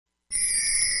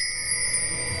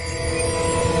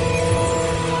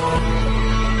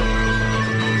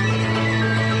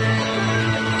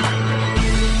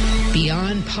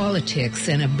politics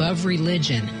and above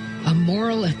religion, a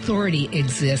moral authority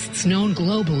exists known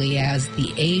globally as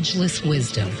the ageless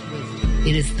wisdom.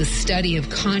 It is the study of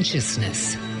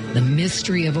consciousness, the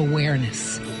mystery of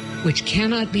awareness, which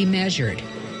cannot be measured,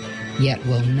 yet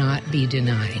will not be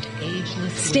denied.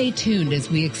 Stay tuned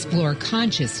as we explore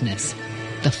consciousness,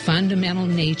 the fundamental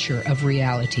nature of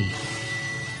reality.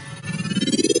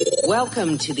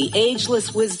 Welcome to the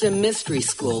Ageless Wisdom Mystery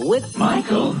School with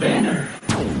Michael Benner.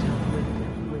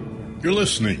 You're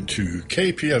listening to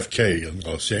KPFK in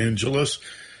Los Angeles,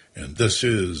 and this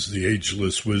is the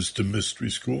Ageless Wisdom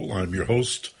Mystery School. I'm your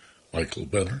host, Michael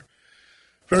Benner.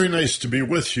 Very nice to be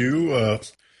with you.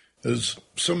 As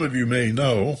some of you may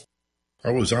know,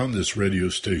 I was on this radio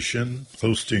station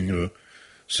hosting a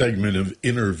segment of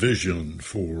Inner Vision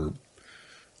for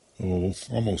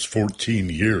almost 14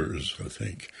 years, I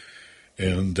think.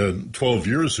 And 12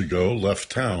 years ago,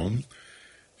 left town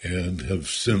and have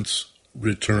since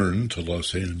returned to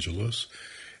Los Angeles.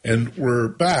 And we're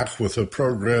back with a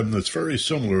program that's very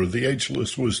similar. The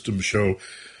Ageless Wisdom Show,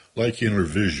 like Inner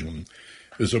Vision,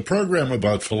 is a program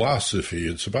about philosophy.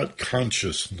 It's about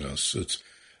consciousness. It's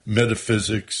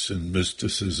metaphysics and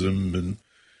mysticism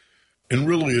and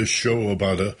really a show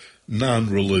about a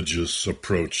non-religious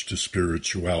approach to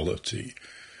spirituality.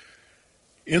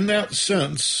 In that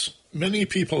sense, many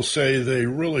people say they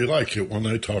really like it when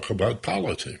I talk about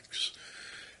politics.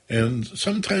 And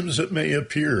sometimes it may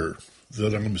appear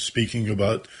that I'm speaking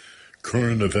about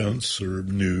current events or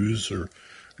news or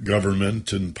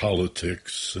government and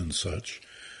politics and such.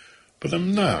 But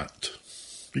I'm not,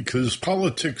 because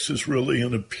politics is really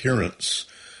an appearance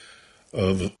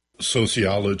of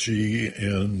sociology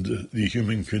and the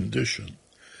human condition.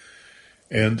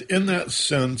 And in that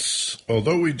sense,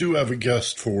 although we do have a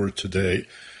guest for today,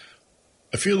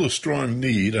 I feel a strong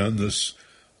need on this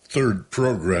third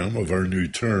program of our new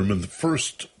term and the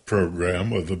first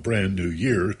program of a brand new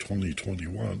year,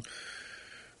 2021,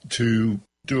 to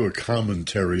do a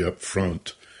commentary up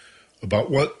front about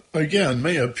what, again,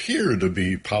 may appear to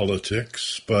be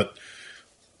politics, but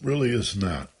really is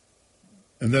not.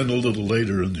 And then a little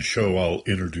later in the show, I'll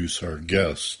introduce our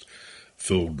guest,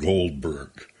 Phil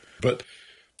Goldberg. But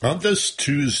on this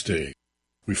Tuesday,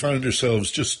 we find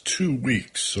ourselves just 2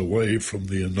 weeks away from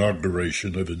the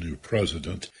inauguration of a new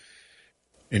president,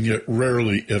 and yet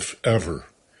rarely, if ever,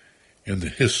 in the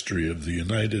history of the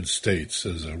United States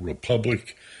as a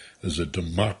republic, as a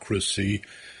democracy,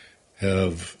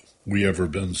 have we ever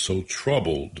been so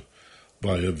troubled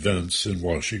by events in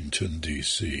Washington,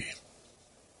 D.C.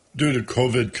 Due to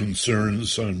COVID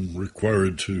concerns, I'm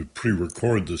required to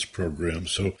pre-record this program,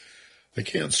 so I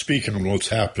can't speak on what's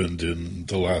happened in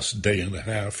the last day and a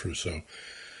half or so.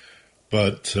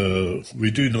 But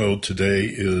we do know today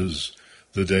is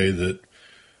the day that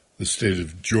the state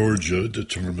of Georgia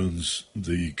determines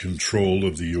the control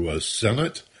of the U.S.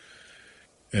 Senate.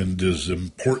 And as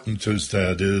important as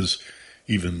that is,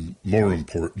 even more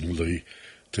importantly,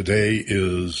 today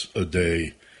is a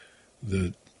day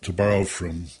that, to borrow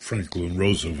from Franklin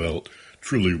Roosevelt,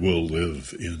 truly will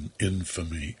live in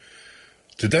infamy.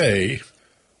 Today,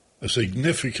 a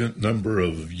significant number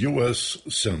of U.S.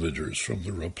 senators from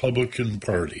the Republican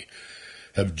Party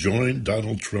have joined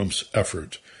Donald Trump's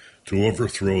effort to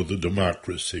overthrow the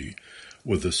democracy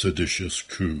with a seditious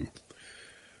coup.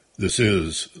 This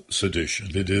is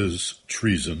sedition. It is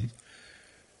treason.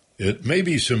 It may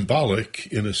be symbolic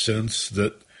in a sense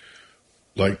that,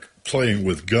 like playing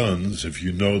with guns, if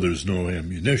you know there's no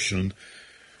ammunition,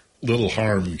 little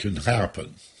harm can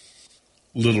happen.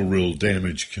 Little real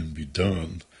damage can be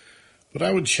done. But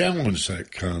I would challenge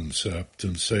that concept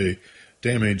and say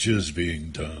damage is being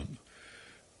done.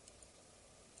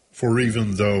 For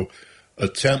even though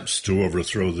attempts to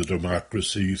overthrow the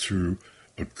democracy through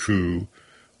a coup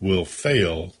will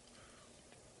fail,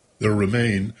 there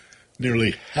remain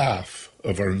nearly half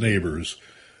of our neighbors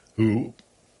who,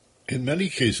 in many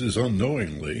cases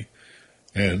unknowingly,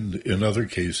 and in other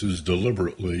cases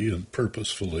deliberately and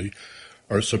purposefully,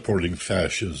 are supporting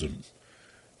fascism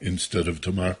instead of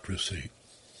democracy.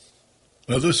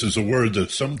 Now, this is a word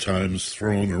that's sometimes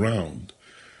thrown around,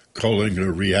 calling a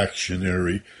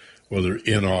reactionary, whether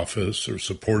in office or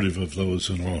supportive of those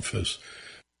in office,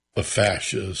 a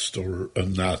fascist or a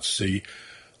Nazi.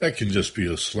 That can just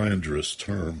be a slanderous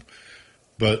term.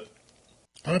 But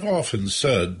I've often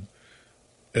said,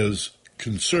 as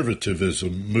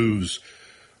conservatism moves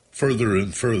further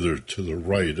and further to the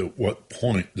right, at what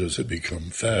point does it become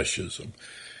fascism?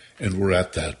 And we're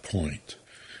at that point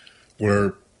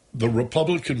where the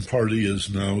Republican Party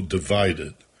is now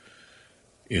divided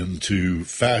into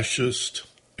fascist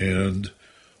and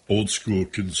old-school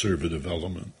conservative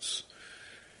elements.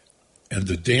 And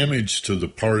the damage to the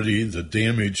party, the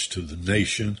damage to the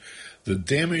nation, the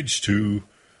damage to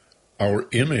our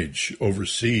image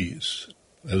overseas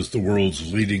as the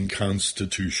world's leading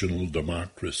constitutional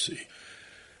democracy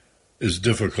is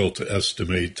difficult to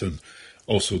estimate and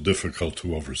also difficult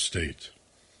to overstate.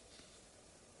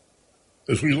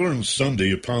 As we learned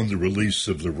Sunday upon the release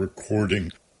of the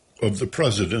recording of the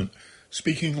president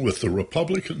speaking with the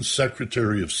Republican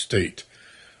Secretary of State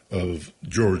of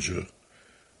Georgia,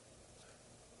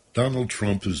 Donald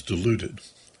Trump is deluded.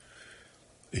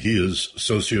 He is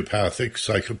sociopathic,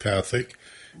 psychopathic,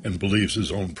 and believes his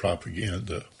own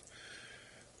propaganda.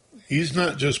 He's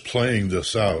not just playing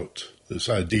this out, this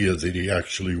idea that he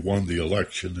actually won the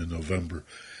election in November,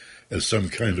 as some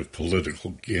kind of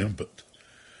political gambit.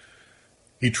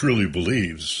 He truly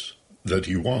believes that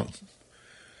he won.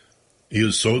 He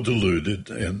is so deluded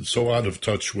and so out of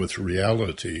touch with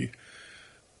reality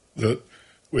that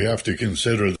we have to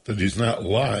consider that he's not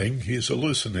lying, he's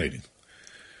hallucinating.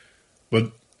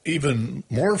 But even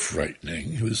more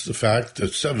frightening is the fact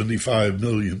that 75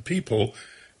 million people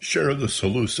share this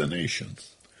hallucination,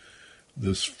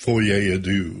 this folie à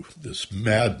deux, this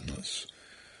madness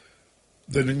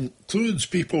that includes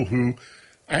people who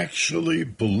actually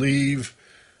believe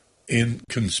in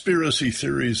conspiracy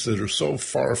theories that are so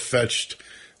far-fetched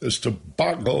as to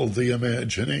boggle the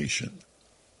imagination.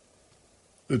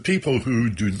 The people who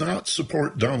do not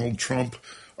support Donald Trump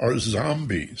are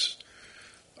zombies,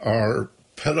 are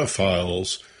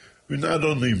pedophiles who not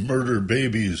only murder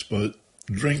babies but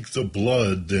drink the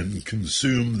blood and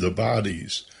consume the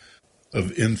bodies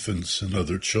of infants and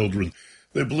other children.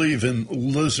 They believe in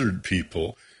lizard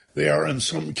people. They are in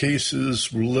some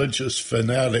cases religious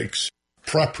fanatics,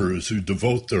 preppers who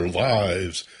devote their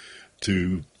lives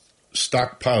to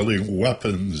stockpiling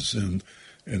weapons and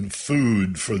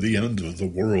food for the end of the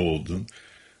world, and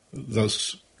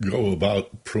thus go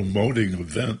about promoting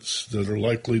events that are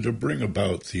likely to bring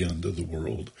about the end of the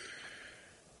world.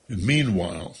 And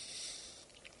meanwhile,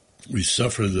 we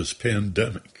suffer this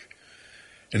pandemic.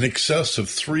 In excess of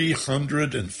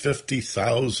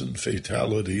 350,000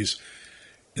 fatalities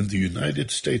in the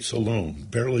United States alone,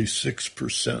 barely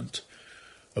 6%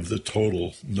 of the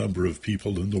total number of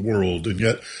people in the world, and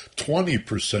yet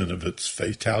 20% of its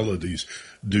fatalities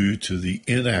due to the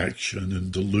inaction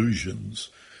and delusions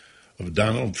of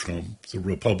Donald Trump, the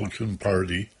Republican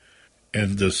Party,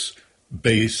 and this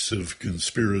base of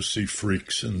conspiracy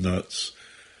freaks and nuts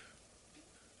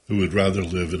who would rather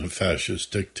live in a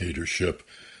fascist dictatorship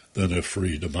than a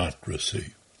free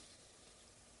democracy.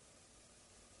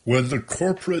 When the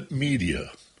corporate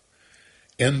media,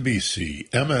 NBC,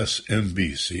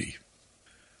 MSNBC,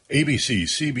 ABC,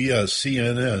 CBS,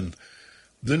 CNN,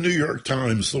 the New York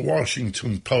Times, the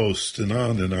Washington Post, and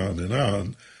on and on and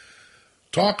on,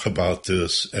 talk about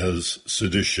this as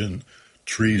sedition,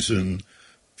 treason,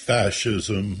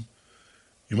 fascism,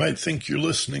 you might think you're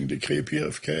listening to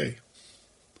KPFK.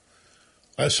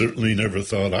 I certainly never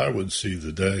thought I would see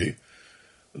the day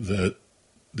that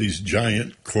these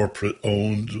giant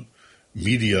corporate-owned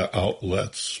media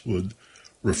outlets would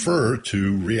refer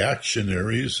to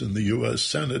reactionaries in the U.S.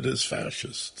 Senate as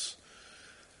fascists,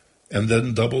 and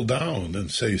then double down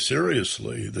and say,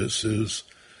 seriously, this is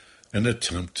an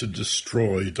attempt to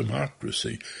destroy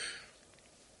democracy.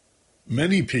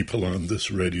 Many people on this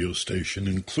radio station,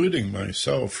 including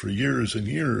myself, for years and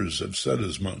years have said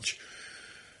as much.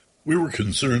 We were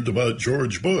concerned about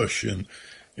George Bush and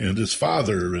his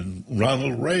father and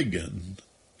Ronald Reagan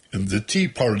and the Tea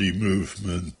Party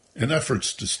movement and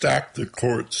efforts to stack the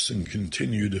courts and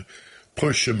continue to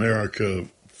push America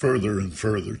further and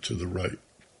further to the right.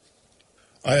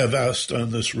 I have asked on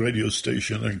this radio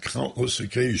station on countless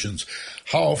occasions,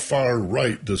 how far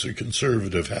right does a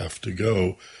conservative have to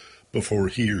go before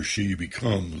he or she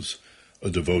becomes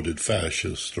a devoted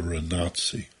fascist or a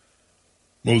Nazi?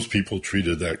 Most people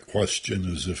treated that question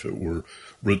as if it were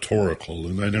rhetorical,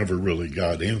 and I never really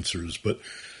got answers, but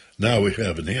now we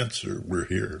have an answer. We're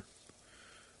here.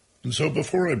 And so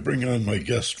before I bring on my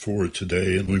guest for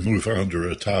today and we move on to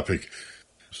a topic,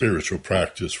 spiritual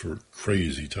practice for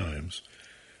crazy times,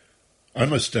 I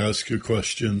must ask a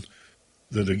question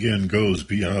that again goes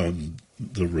beyond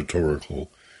the rhetorical.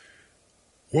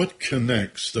 What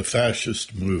connects the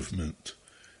fascist movement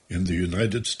in the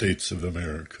United States of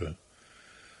America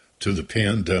to the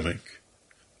pandemic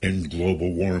and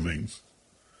global warming,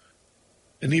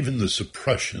 and even the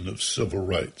suppression of civil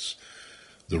rights,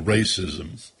 the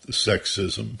racism, the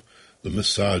sexism, the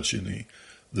misogyny,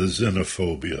 the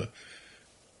xenophobia,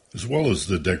 as well as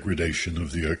the degradation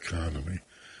of the economy?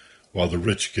 While the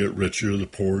rich get richer, the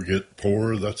poor get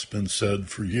poorer, that's been said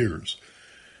for years.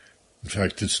 In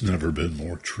fact, it's never been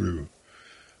more true.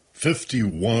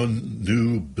 51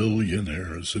 new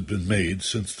billionaires have been made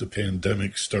since the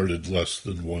pandemic started less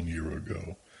than 1 year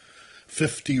ago.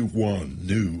 51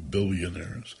 new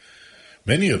billionaires.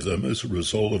 Many of them as a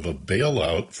result of a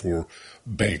bailout for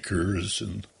bankers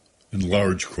and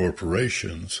large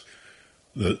corporations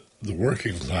that the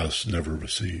working class never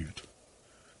received,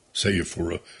 save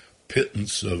for a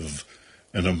pittance of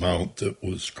an amount that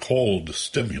was called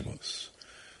stimulus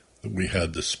that we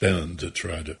had to spend to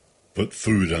try to put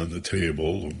food on the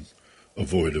table and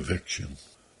avoid eviction.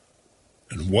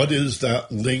 And what is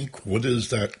that link? What is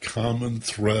that common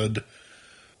thread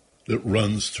that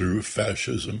runs through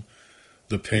fascism,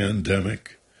 the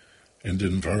pandemic, and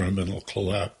environmental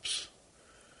collapse?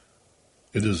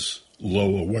 It is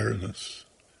low awareness.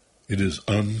 It is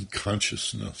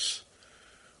unconsciousness.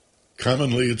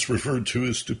 Commonly, it's referred to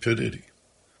as stupidity.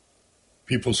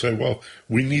 People say, well,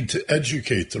 we need to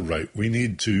educate the right. We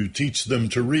need to teach them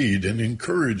to read and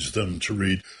encourage them to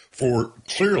read. For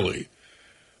clearly,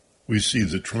 we see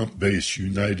the Trump base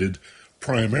united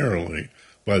primarily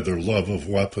by their love of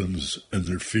weapons and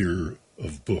their fear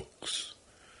of books.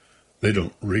 They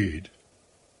don't read.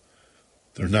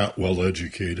 They're not well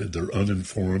educated. They're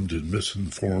uninformed and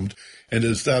misinformed. And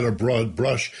is that a broad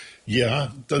brush? Yeah,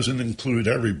 it doesn't include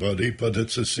everybody, but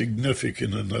it's a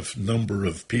significant enough number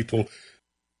of people.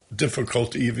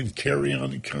 Difficult to even carry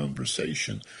on a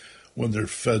conversation when they're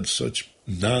fed such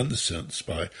nonsense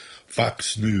by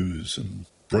Fox News and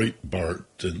Breitbart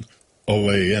and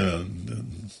OAN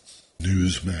and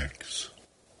Newsmax.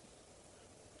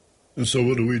 And so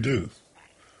what do?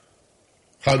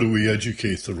 How do we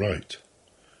educate the right?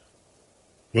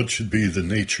 What should be the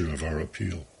nature of our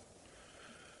appeal?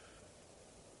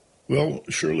 Well,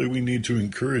 surely we need to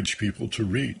encourage people to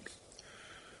read,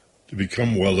 to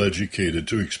become well-educated,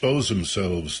 to expose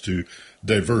themselves to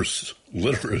diverse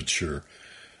literature,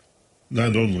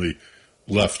 not only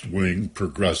left-wing,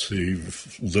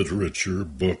 progressive literature,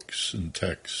 books and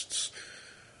texts,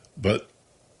 but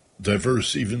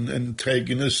diverse, even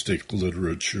antagonistic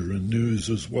literature and news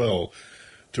as well,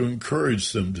 to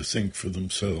encourage them to think for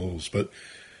themselves. But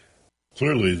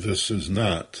clearly this is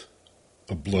not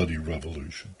a bloody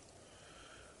revolution.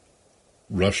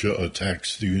 Russia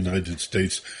attacks the United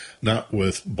States not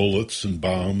with bullets and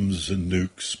bombs and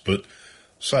nukes, but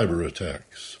cyber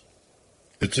attacks.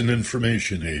 It's an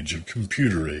information age, a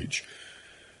computer age.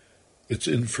 It's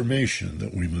information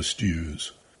that we must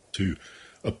use to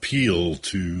appeal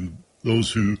to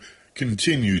those who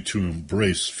continue to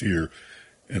embrace fear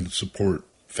and support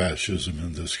fascism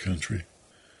in this country.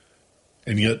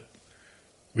 And yet,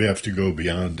 we have to go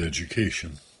beyond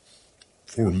education.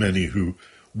 For many who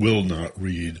will not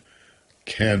read,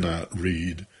 cannot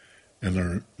read, and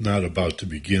are not about to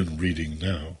begin reading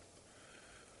now.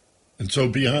 And so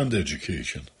beyond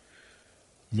education,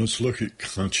 we must look at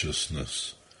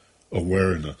consciousness,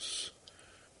 awareness.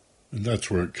 And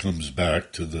that's where it comes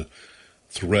back to the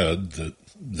thread that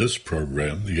this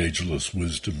program, the Ageless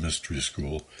Wisdom Mystery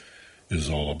School, is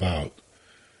all about.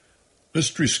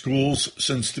 Mystery schools,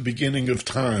 since the beginning of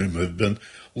time, have been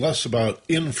less about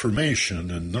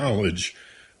information and knowledge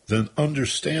than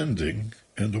understanding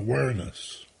and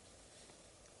awareness.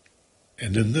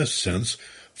 And in this sense,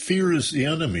 fear is the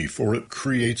enemy, for it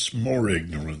creates more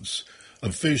ignorance, a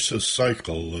vicious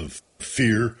cycle of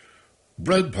fear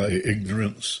bred by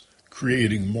ignorance,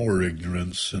 creating more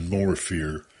ignorance and more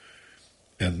fear,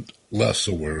 and less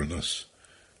awareness,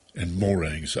 and more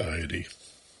anxiety,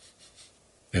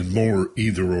 and more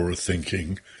either-or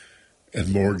thinking,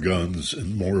 and more guns,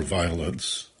 and more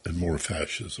violence, and more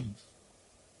fascism.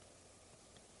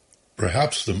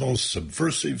 Perhaps the most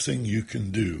subversive thing you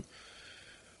can do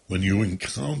when you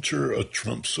encounter a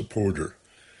Trump supporter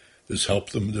is help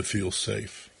them to feel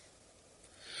safe.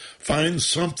 Find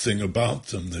something about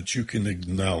them that you can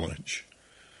acknowledge.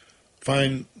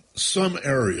 Find some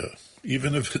area,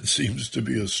 even if it seems to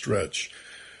be a stretch,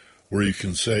 where you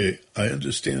can say, I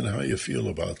understand how you feel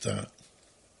about that.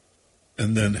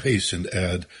 And then hasten to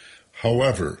add,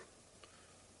 however,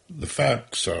 the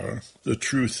facts are, the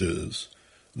truth is,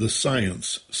 the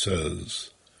science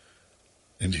says,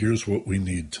 and here's what we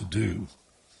need to do.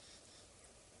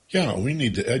 Yeah, we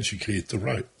need to educate the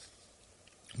right.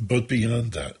 But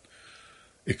beyond that,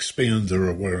 expand their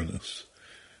awareness.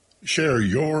 Share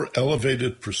your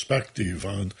elevated perspective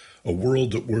on a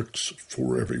world that works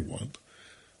for everyone.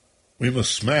 We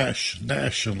must smash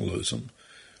nationalism,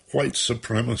 white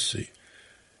supremacy,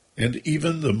 and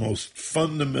even the most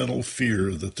fundamental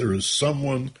fear that there is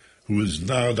someone who is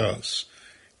not us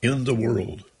in the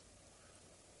world,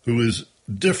 who is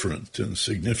different in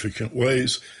significant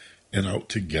ways and out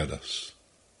to get us.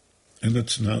 And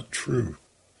it's not true.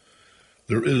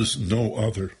 There is no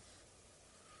other.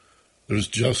 There's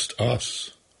just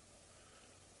us.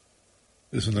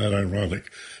 Isn't that ironic?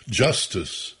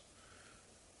 Justice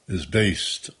is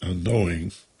based on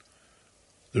knowing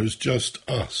there's just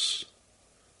us,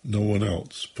 no one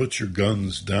else. Put your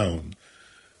guns down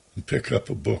and pick up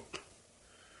a book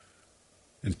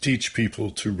and teach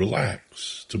people to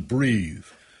relax, to breathe,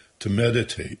 to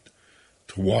meditate,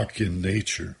 to walk in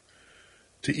nature,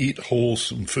 to eat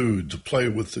wholesome food, to play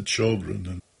with the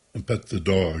children and pet the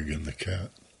dog and the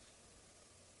cat.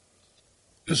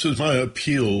 This is my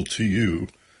appeal to you,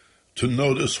 to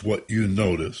notice what you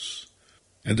notice.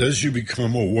 And as you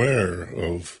become aware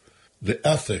of the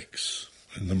ethics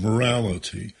and the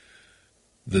morality,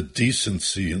 the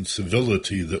decency and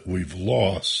civility that we've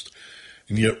lost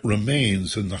and yet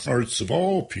remains in the hearts of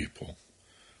all people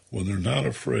when they're not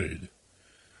afraid,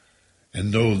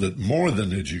 and know that more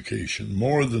than education,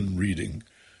 more than reading,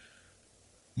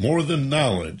 more than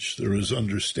knowledge, there is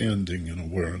understanding and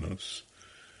awareness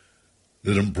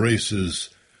that embraces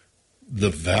the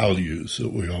values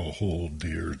that we all hold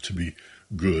dear, to be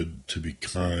good, to be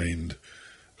kind,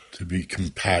 to be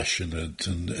compassionate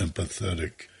and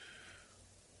empathetic.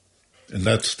 And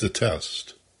that's the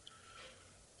test.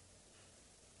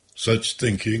 Such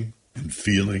thinking and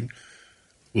feeling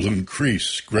will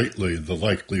increase greatly the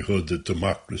likelihood that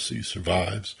democracy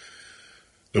survives,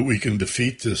 that we can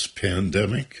defeat this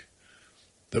pandemic,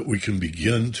 that we can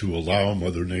begin to allow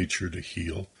Mother Nature to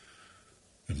heal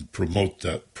and promote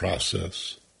that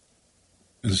process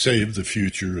and save the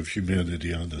future of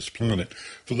humanity on this planet.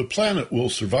 For the planet will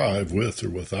survive with or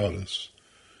without us.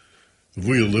 If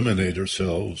we eliminate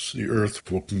ourselves, the Earth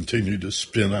will continue to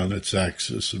spin on its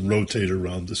axis and rotate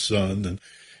around the sun, and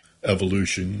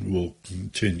evolution will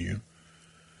continue.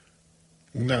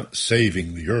 We're not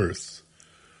saving the Earth.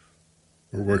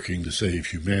 We're working to save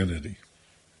humanity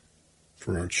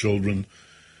for our children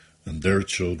and their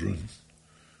children,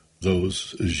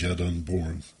 those as yet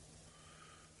unborn.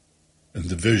 And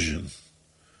the vision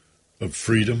of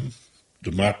freedom,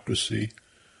 democracy,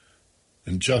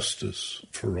 and justice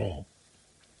for all.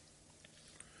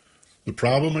 The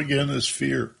problem again is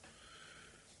fear.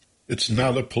 It's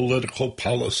not a political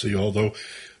policy, although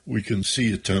we can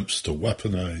see attempts to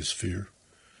weaponize fear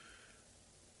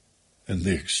and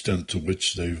the extent to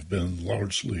which they've been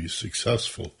largely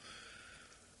successful.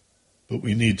 But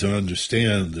we need to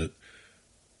understand that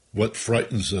what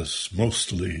frightens us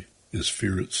mostly is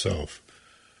fear itself,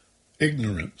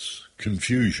 ignorance,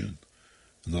 confusion,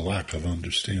 and the lack of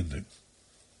understanding.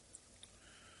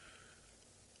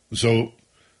 So,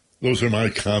 those are my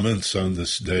comments on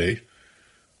this day,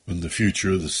 when the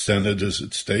future of the Senate is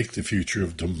at stake, the future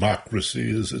of democracy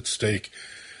is at stake,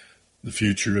 the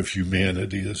future of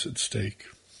humanity is at stake.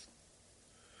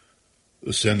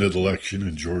 The Senate election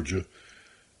in Georgia,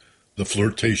 the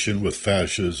flirtation with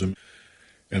fascism,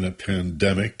 and a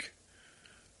pandemic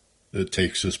that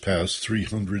takes us past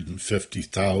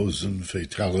 350,000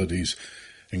 fatalities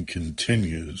and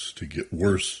continues to get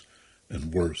worse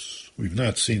and worse. We've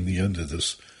not seen the end of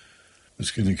this.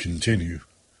 It's going to continue.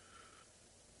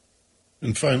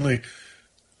 And finally,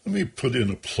 let me put in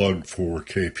a plug for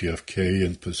KPFK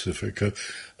in Pacifica.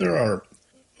 There are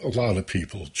a lot of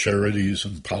people, charities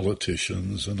and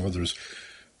politicians and others,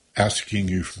 asking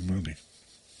you for money.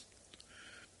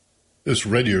 This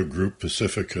radio group,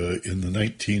 Pacifica, in the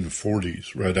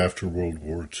 1940s, right after World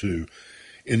War II,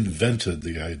 invented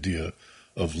the idea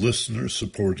of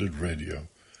listener-supported radio,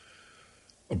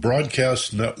 a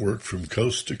broadcast network from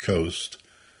coast to coast,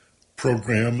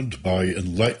 programmed by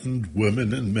enlightened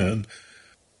women and men,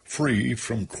 free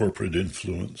from corporate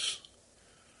influence.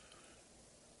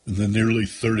 In the nearly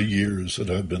 30 years that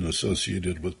I've been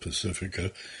associated with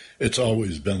Pacifica, it's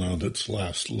always been on its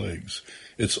last legs.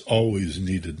 It's always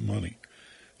needed money.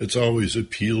 It's always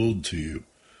appealed to you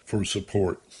for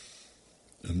support.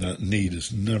 And that need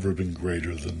has never been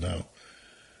greater than now.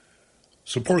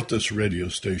 Support this radio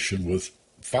station with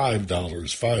 $5,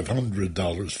 $500,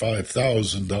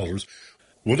 $5,000,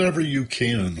 whatever you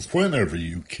can, whenever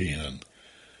you can.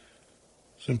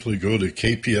 Simply go to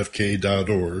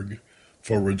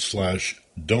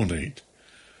kpfk.org/donate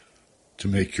to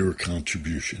make your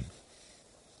contribution.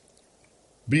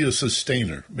 Be a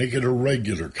sustainer. Make it a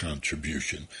regular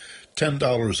contribution.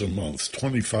 $10 a month,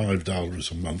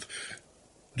 $25 a month.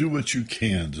 Do what you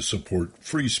can to support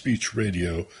free speech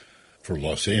radio for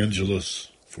Los Angeles,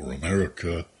 for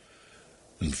America,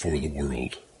 and for the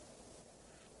world.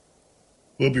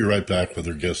 We'll be right back with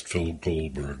our guest, Philip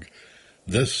Goldberg.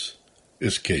 This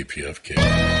is KPFK.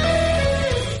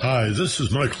 Hi, this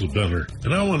is Michael Benner,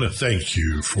 and I want to thank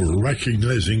you for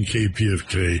recognizing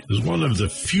KPFK as one of the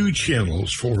few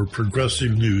channels for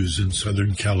progressive news in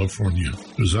Southern California.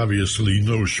 There's obviously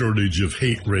no shortage of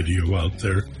hate radio out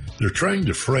there. They're trying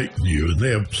to frighten you, and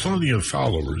they have plenty of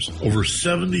followers. Over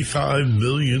 75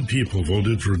 million people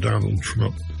voted for Donald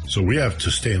Trump, so we have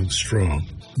to stand strong.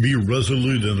 Be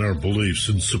resolute in our beliefs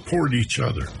and support each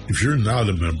other. If you're not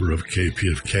a member of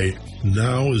KPFK,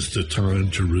 now is the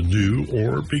time to renew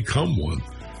or become one.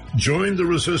 Join the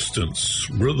resistance.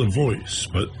 We're the voice,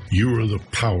 but you are the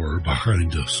power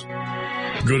behind us.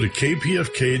 Go to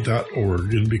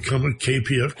kpfk.org and become a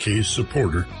KPFK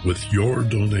supporter with your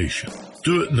donation.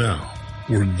 Do it now.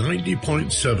 We're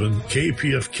 90.7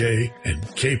 KPFK and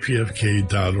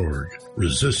kpfk.org.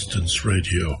 Resistance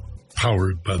Radio,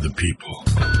 powered by the people.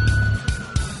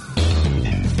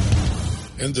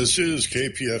 And this is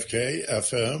KPFK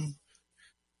FM,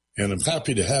 and I'm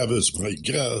happy to have as my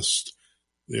guest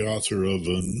the author of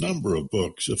a number of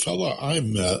books, a fellow I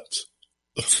met.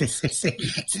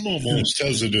 I'm almost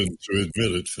hesitant to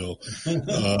admit it, Phil.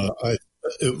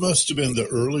 It must have been the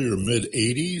early or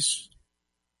mid-'80s.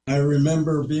 I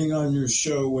remember being on your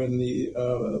show when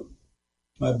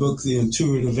my book, The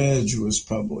Intuitive Edge, was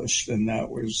published, and that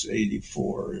was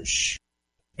 84-ish.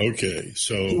 Okay,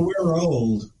 so we're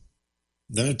old.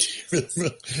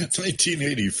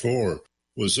 1984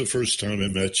 was the first time I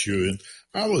met you, and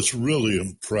I was really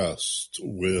impressed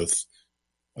with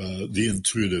The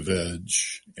Intuitive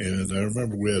Edge. And I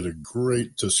remember we had a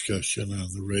great discussion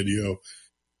on the radio,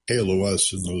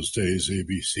 KLOS in those days,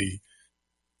 ABC,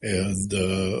 and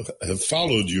have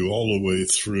followed you all the way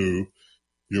through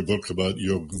your book about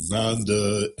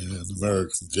Yogananda and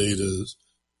American Vedas.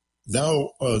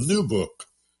 Now a new book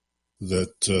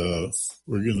that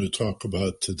we're going to talk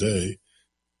about today,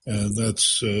 and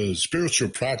that's Spiritual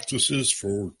Practices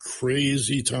for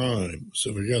Crazy Times.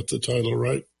 Have I got the title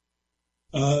right?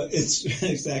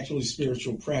 It's actually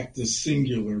Spiritual Practice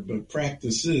singular, but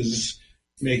practices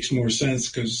makes more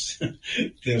sense because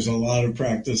there's a lot of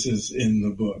practices in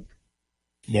the book.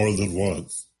 More than one.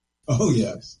 Oh,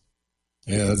 yes.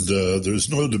 And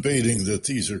there's no debating that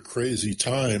these are crazy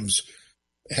times.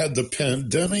 Had the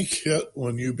pandemic hit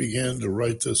when you began to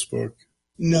write this book?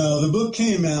 No, the book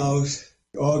came out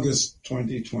August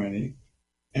 2020,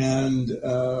 and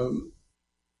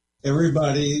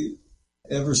everybody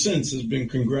ever since has been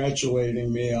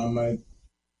congratulating me on my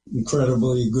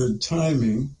incredibly good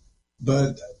timing,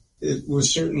 but it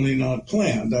was certainly not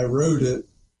planned. I wrote it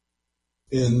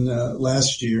in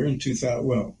last year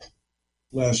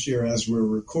as we're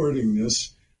recording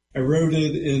this. I wrote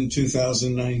it in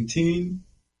 2019.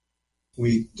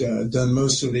 We'd done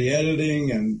most of the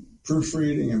editing and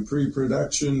proofreading and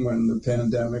pre-production when the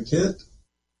pandemic hit.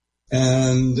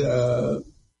 And I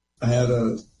had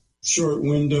a short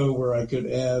window where I could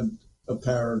add a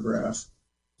paragraph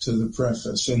to the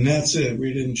preface. And that's it.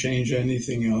 We didn't change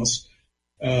anything else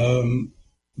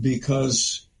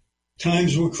because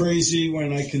times were crazy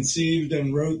when I conceived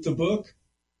and wrote the book,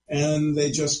 and they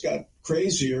just got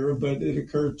crazier. But it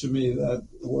occurred to me that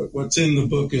what's in the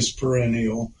book is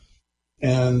perennial,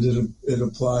 and it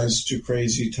applies to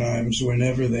crazy times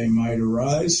whenever they might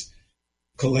arise,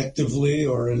 collectively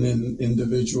or in an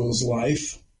individual's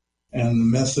life. And the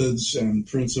methods and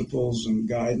principles and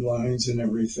guidelines and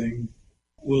everything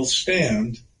will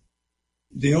stand.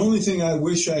 The only thing I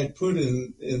wish I'd put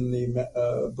in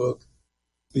the book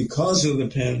because of the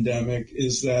pandemic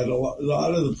is that a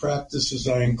lot of the practices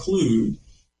I include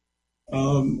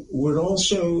would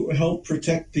also help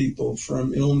protect people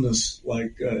from illness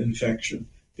like infection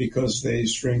because they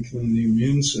strengthen the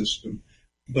immune system.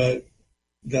 But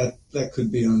that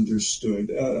could be understood.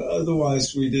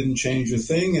 Otherwise, we didn't change a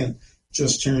thing, and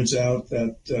just turns out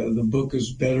that the book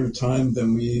is better timed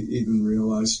than we even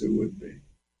realized it would be.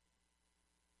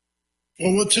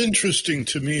 Well, what's interesting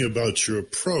to me about your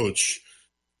approach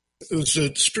is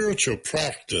that spiritual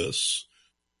practice,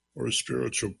 or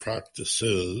spiritual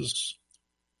practices,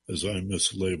 as I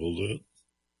mislabeled it,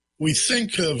 we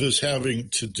think of as having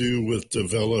to do with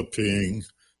developing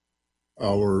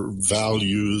our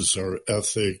values, our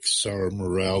ethics, our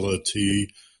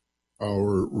morality,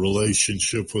 our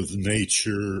relationship with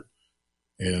nature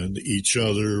and each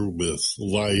other, with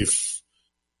life,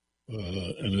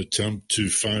 an attempt to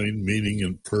find meaning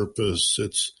and purpose.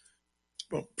 It's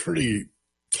a pretty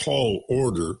tall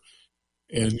order.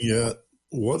 And yet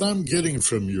what I'm getting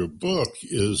from your book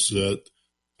is that,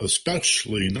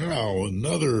 especially now,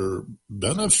 another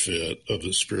benefit of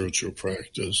a spiritual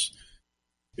practice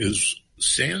is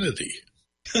sanity.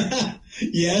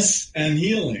 Yes, and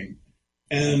healing.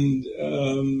 And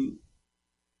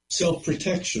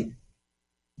self-protection,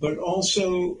 but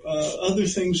also other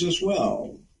things as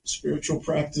well. Spiritual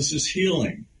practice is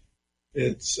healing.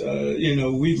 It's,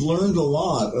 we've learned a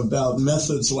lot about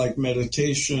methods like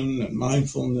meditation and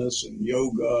mindfulness and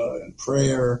yoga and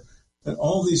prayer. And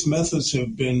all these methods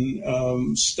have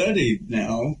been studied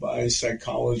now by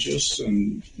psychologists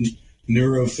and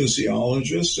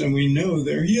neurophysiologists, and we know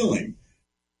they're healing.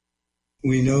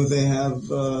 We know they have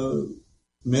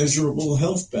measurable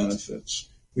health benefits.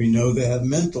 We know they have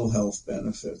mental health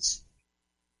benefits.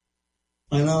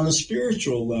 And on a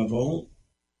spiritual level,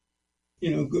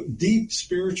 deep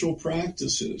spiritual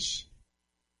practices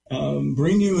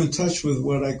bring you in touch with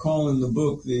what I call in the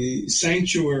book the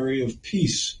sanctuary of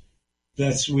peace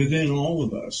that's within all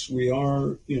of us. We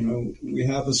are, we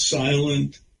have a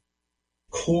silent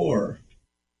core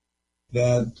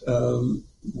that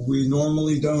we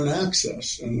normally don't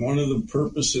access. And one of the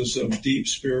purposes of deep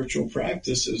spiritual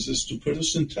practices is to put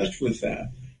us in touch with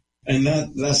that. And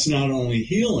that's not only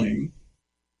healing,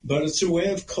 but it's a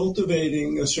way of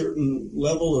cultivating a certain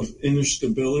level of inner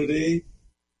stability,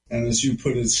 and as you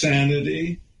put it,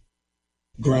 sanity,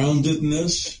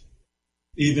 groundedness,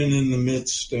 even in the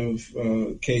midst of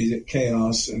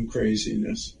chaos and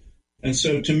craziness. And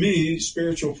so to me,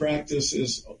 spiritual practice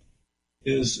is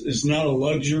not a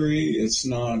luxury. It's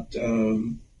not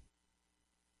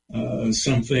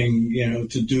something,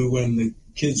 to do when the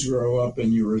kids grow up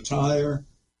and you retire.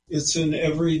 It's an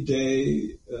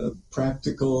everyday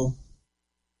practical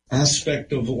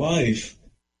aspect of life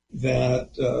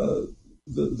that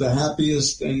the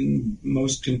happiest and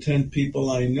most content people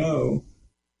I know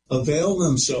avail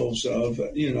themselves of,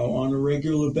 on a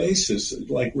regular basis,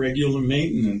 like regular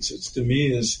maintenance. It's, to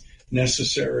me, as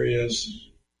necessary as,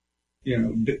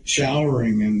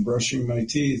 showering and brushing my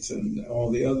teeth and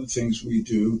all the other things we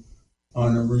do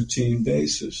on a routine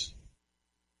basis.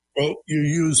 Well, you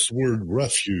use the word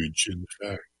refuge, in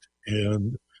fact,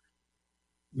 and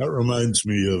that reminds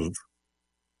me of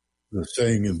the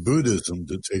saying in Buddhism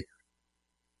to take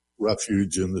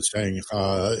refuge in the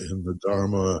Sangha, in the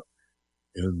Dharma,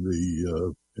 in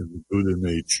the Buddha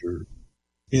nature.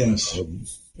 Yes.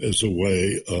 As a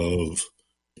way of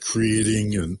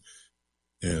creating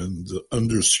and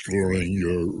underscoring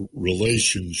your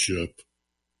relationship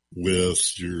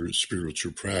with your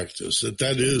spiritual practice.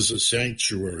 That is a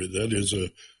sanctuary. That is a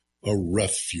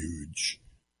refuge.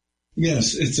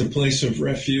 Yes, it's a place of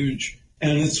refuge,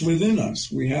 and it's within us.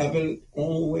 We have it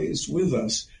always with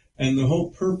us. And the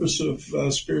whole purpose of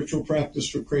spiritual practice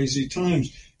for crazy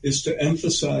times is to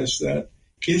emphasize that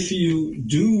if you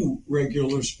do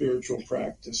regular spiritual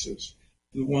practices,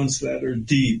 the ones that are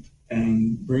deep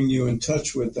and bring you in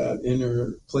touch with that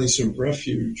inner place of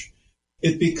refuge,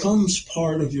 it becomes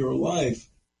part of your life,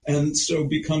 and so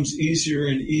becomes easier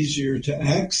and easier to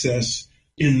access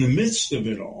in the midst of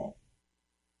it all.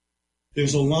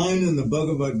 There's a line in the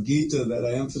Bhagavad Gita that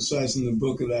I emphasize in the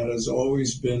book that has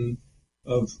always been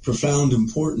of profound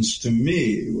importance to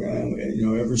me,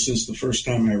 ever since the first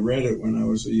time I read it when I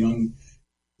was a young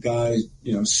guy,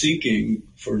 seeking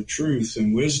for truth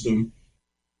and wisdom.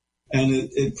 And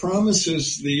it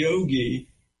promises the yogi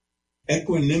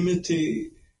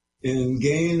equanimity in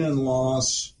gain and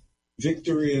loss,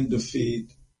 victory and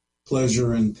defeat,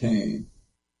 pleasure and pain.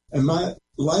 And my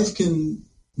life can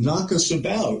knock us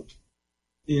about.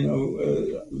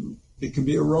 It can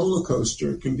be a roller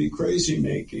coaster. It can be crazy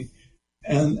making.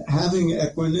 And having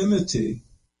equanimity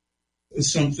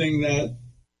is something that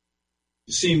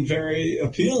seemed very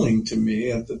appealing to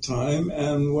me at the time.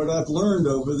 And what I've learned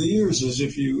over the years is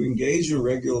if you engage in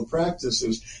regular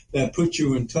practices that put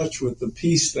you in touch with the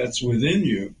peace that's within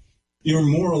you, you're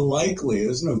more likely,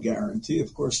 there's no guarantee,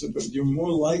 of course, but you're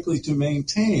more likely to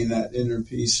maintain that inner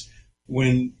peace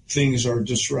when things are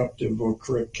disruptive or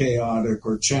chaotic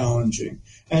or challenging.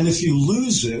 And if you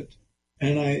lose it,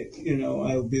 and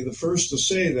I'll be the first to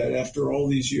say that after all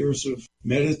these years of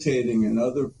meditating and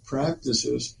other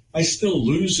practices, I still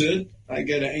lose it. I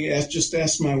just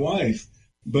ask my wife,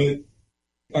 but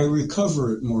I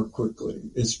recover it more quickly.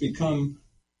 It's become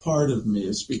part of me.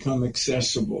 It's become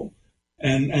accessible.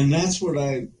 And that's what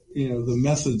the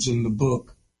methods in the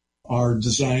book are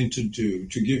designed to do,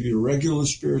 to give you a regular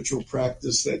spiritual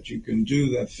practice that you can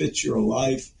do that fits your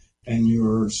life and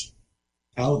your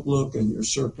outlook and your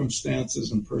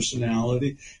circumstances and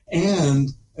personality, and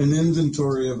an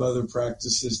inventory of other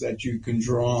practices that you can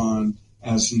draw on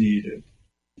as needed.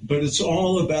 But it's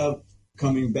all about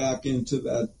coming back into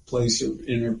that place of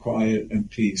inner quiet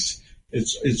and peace.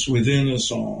 It's within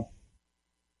us all.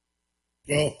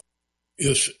 Well,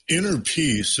 if inner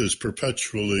peace is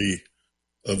perpetually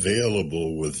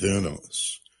available within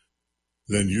us,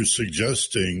 then you're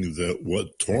suggesting that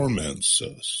what torments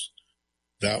us,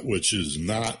 that which is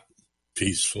not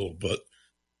peaceful but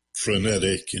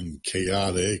frenetic and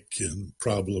chaotic and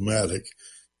problematic,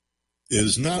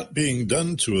 is not being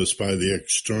done to us by the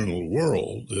external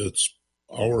world. It's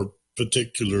our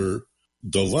particular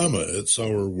dilemma. It's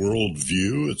our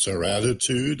worldview. It's our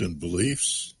attitude and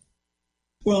beliefs.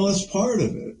 Well, it's part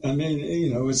of it. I mean,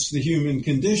 it's the human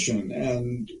condition.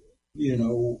 And,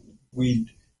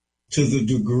 to the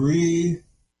degree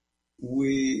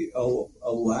we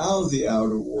allow the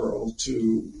outer world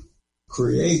to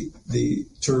create the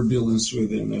turbulence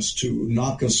within us, to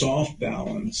knock us off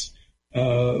balance,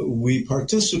 we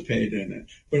participate in it.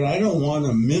 But I don't want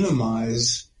to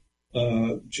minimize,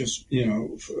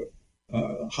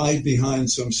 hide behind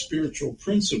some spiritual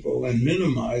principle and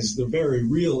minimize the very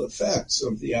real effects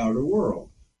of the outer world.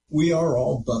 We are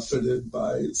all buffeted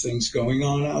by things going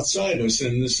on outside us.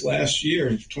 And this last year,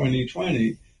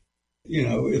 2020,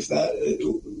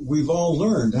 we've all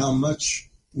learned how much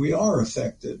we are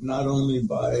affected, not only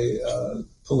by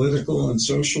political and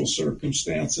social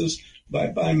circumstances,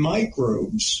 but by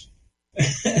microbes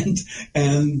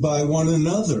and by one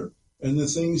another and the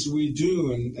things we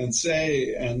do and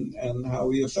say and how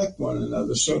we affect one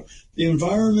another. So the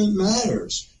environment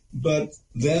matters, but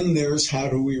then there's how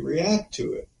do we react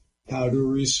to it? How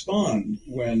to respond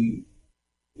when,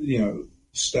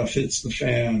 stuff hits the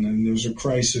fan and there's a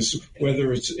crisis,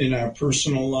 whether it's in our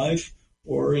personal life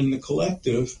or in the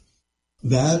collective.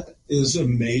 That is a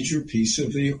major piece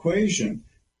of the equation.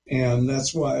 And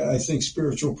that's why I think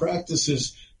spiritual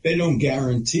practices, they don't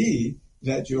guarantee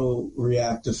that you'll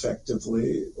react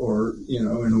effectively or,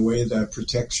 in a way that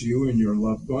protects you and your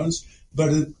loved ones,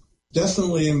 but it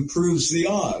definitely improves the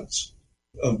odds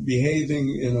of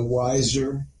behaving in a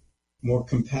wiser, more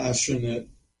compassionate,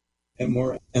 and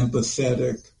more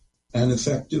empathetic and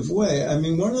effective way. I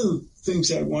mean, one of the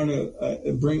things I want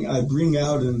to bring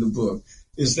out in the book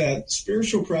is that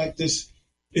spiritual practice,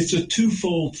 it's a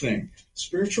twofold thing.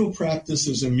 Spiritual practice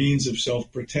is a means of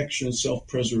self-protection,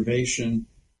 self-preservation,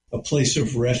 a place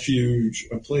of refuge,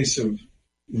 a place of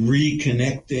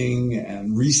reconnecting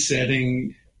and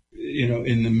resetting,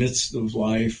 in the midst of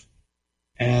life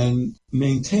and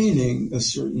maintaining a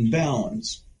certain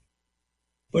balance.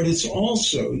 But it's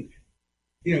also,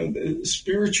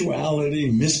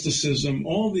 spirituality, mysticism,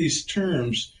 all these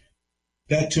terms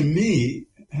that to me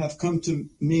have come to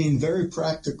mean very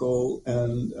practical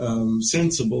and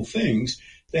sensible things.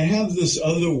 They have this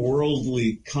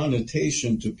otherworldly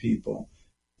connotation to people.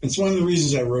 It's one of the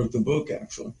reasons I wrote the book,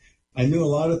 actually. I knew a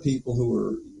lot of people who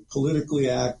were politically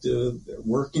active, they're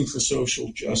working for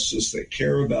social justice, they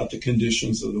care about the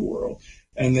conditions of the world,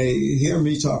 and they hear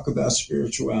me talk about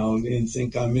spirituality and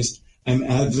think I'm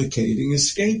advocating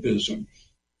escapism.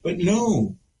 But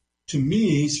no, to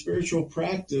me, spiritual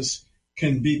practice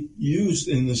can be used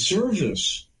in the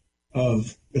service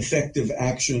of effective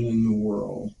action in the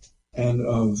world and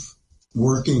of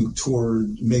working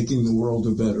toward making the world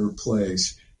a better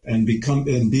place and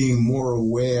being more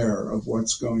aware of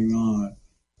what's going on.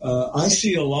 I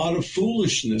see a lot of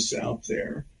foolishness out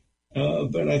there,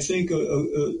 but I think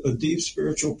a deep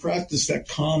spiritual practice that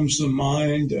calms the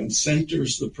mind and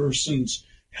centers the person's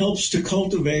helps to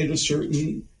cultivate a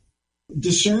certain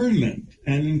discernment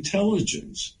and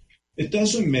intelligence. It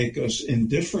doesn't make us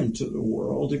indifferent to the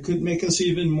world. It could make us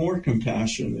even more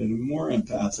compassionate and more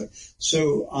empathic.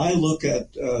 So I look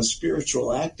at spiritual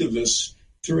activists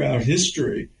throughout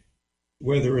history,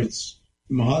 whether it's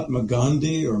Mahatma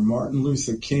Gandhi or Martin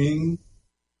Luther King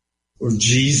or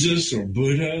Jesus or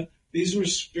Buddha. These were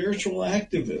spiritual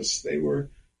activists. They were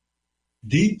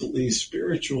deeply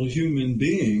spiritual human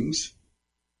beings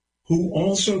who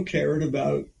also cared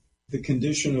about the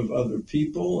condition of other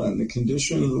people and the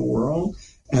condition of the world,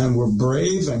 and were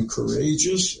brave and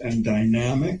courageous and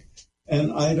dynamic.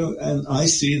 And I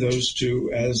see those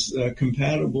two as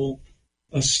compatible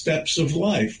steps of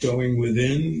life, going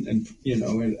within and,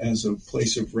 as a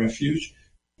place of refuge,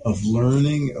 of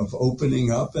learning, of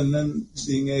opening up, and then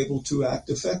being able to act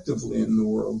effectively in the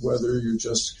world, whether you're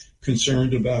just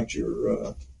concerned about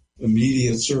your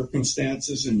immediate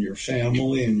circumstances and your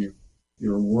family and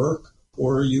your work,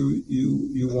 or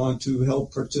you want to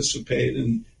help participate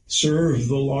and serve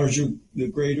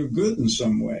the greater good in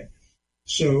some way.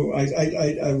 So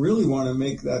I really want to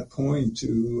make that point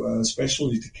to,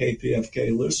 especially to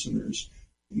KPFK listeners,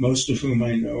 most of whom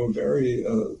I know are very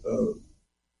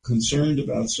concerned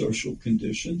about social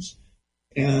conditions,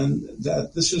 and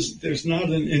that there's not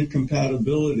an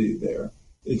incompatibility there.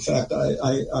 In fact,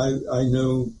 I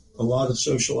know a lot of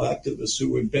social activists who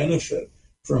would benefit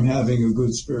from having a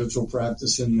good spiritual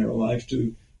practice in their life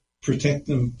to protect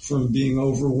them from being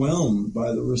overwhelmed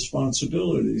by the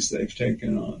responsibilities they've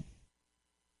taken on.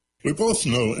 We both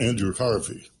know Andrew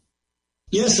Harvey.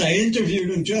 Yes, I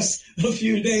interviewed him just a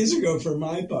few days ago for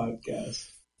my podcast.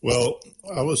 Well,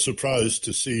 I was surprised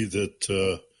to see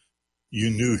that you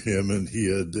knew him and he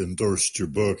had endorsed your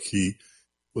book. He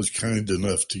was kind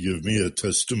enough to give me a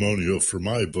testimonial for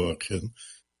my book. And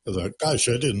I thought, gosh,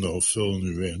 I didn't know Phil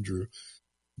knew Andrew.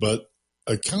 But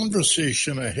a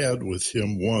conversation I had with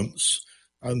him once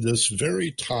on this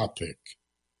very topic,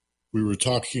 we were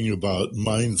talking about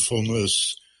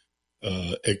mindfulness,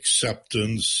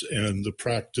 acceptance, and the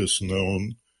practice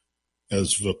known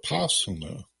as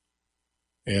Vipassana.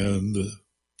 And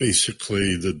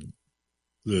basically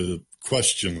the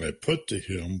question I put to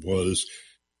him was,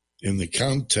 in the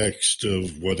context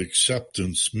of what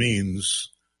acceptance means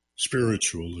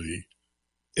spiritually,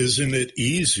 isn't it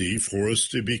easy for us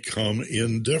to become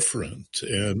indifferent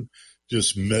and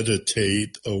just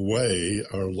meditate away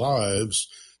our lives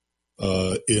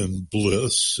in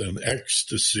bliss and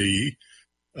ecstasy,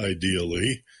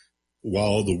 ideally,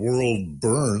 while the world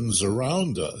burns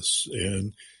around us?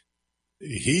 And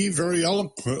he very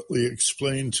eloquently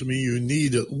explained to me you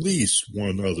need at least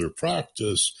one other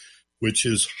practice, which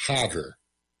is hotter.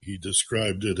 He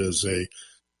described it as a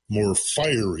more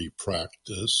fiery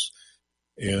practice.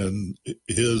 And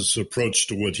his approach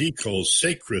to what he calls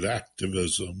sacred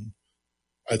activism,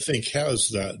 I think, has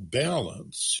that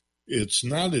balance. It's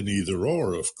not an either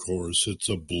or, of course. It's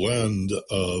a blend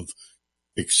of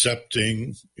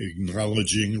accepting,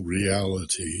 acknowledging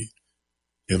reality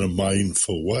in a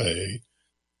mindful way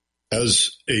as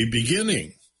a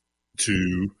beginning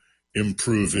to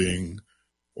improving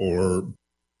or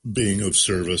being of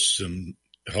service and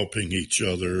helping each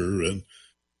other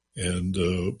and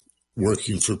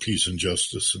working for peace and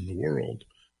justice in the world.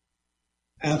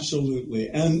 Absolutely.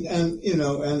 And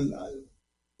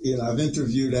I've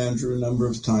interviewed Andrew a number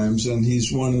of times, and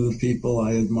he's one of the people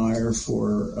I admire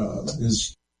for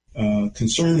his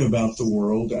concern about the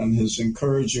world and his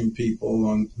encouraging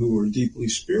people who are deeply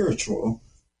spiritual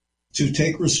to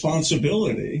take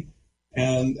responsibility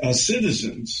and as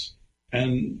citizens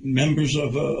and members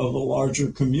of a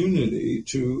larger community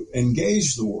to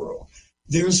engage the world.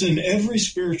 There's in every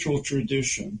spiritual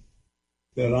tradition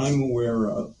that I'm aware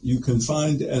of, you can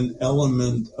find an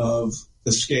element of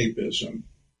escapism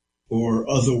or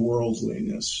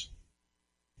otherworldliness,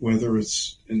 whether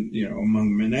it's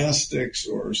among monastics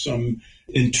or some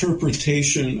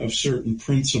interpretation of certain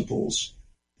principles,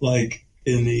 like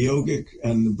in the yogic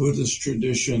and the Buddhist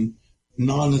tradition,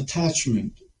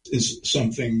 non-attachment is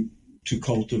something to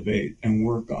cultivate and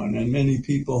work on. And many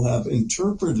people have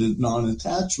interpreted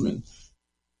non-attachment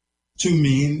to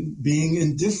mean being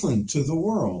indifferent to the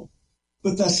world.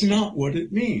 But that's not what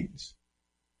it means.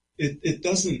 It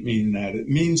doesn't mean that. It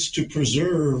means to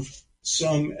preserve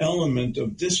some element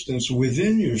of distance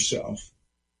within yourself.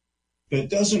 But it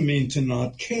doesn't mean to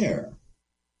not care.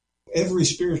 Every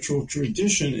spiritual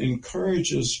tradition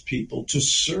encourages people to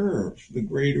serve the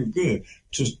greater good,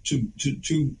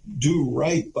 to do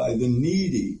right by the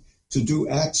needy, to do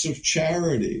acts of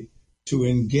charity, to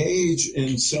engage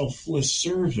in selfless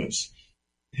service.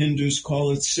 Hindus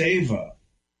call it seva.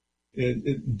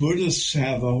 Buddhists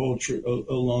have a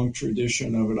long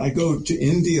tradition of it. I go to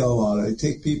India a lot. I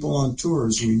take people on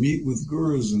tours. We meet with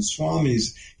gurus and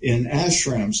swamis in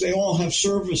ashrams. They all have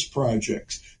service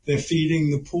projects. They're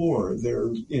feeding the poor.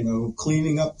 They're,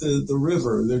 cleaning up the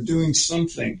river. They're doing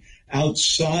something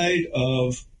outside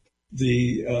of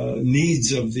the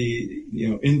needs of the,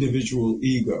 individual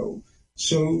ego.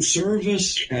 So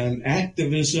service and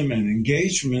activism and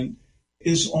engagement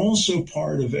is also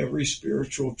part of every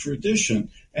spiritual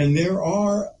tradition. And there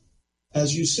are,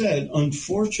 as you said,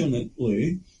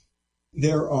 unfortunately,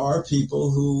 there are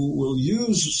people who will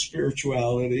use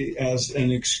spirituality as an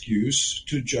excuse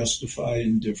to justify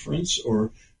indifference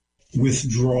or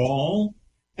withdrawal.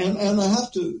 And I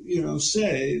have to,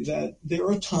 say that there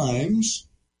are times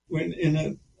when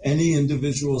in any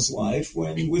individual's life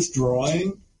when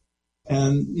withdrawing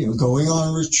and, going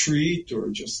on retreat or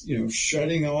just,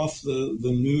 shutting off the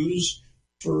news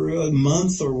for a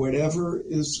month or whatever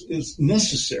is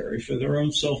necessary for their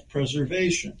own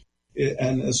self-preservation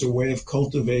and as a way of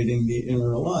cultivating the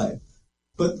inner life.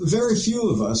 But very few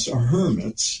of us are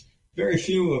hermits. Very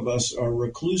few of us are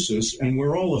recluses, and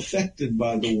we're all affected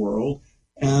by the world,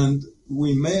 and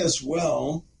we may as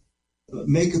well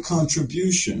make a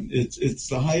contribution. It's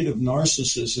the height of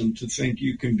narcissism to think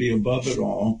you can be above it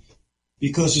all,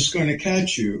 because it's going to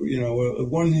catch you.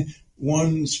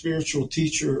 One spiritual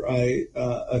teacher I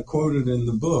quoted in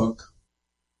the book,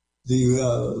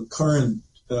 the current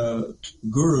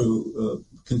guru,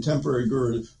 contemporary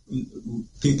guru,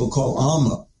 people call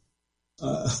Amma.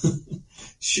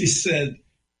 She said,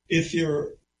 if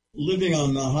you're living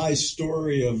on the high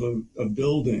story of a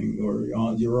building, or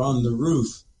you're on the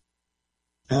roof,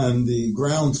 and the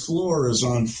ground floor is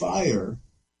on fire,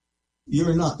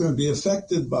 you're not going to be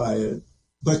affected by it.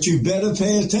 But you better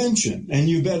pay attention, and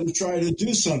you better try to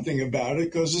do something about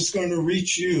it, because it's going to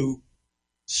reach you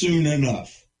soon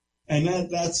enough. And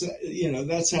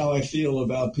that's how I feel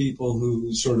about people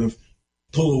who sort of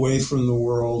pull away from the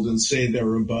world and say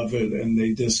they're above it, and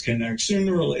they disconnect.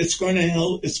 Sooner or later, it's going to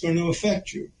help. It's going to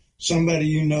affect you. Somebody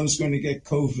you know is going to get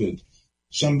COVID.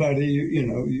 Somebody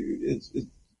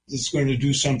it's going to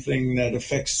do something that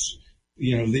affects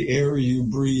the air you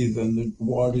breathe and the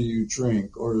water you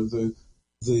drink, or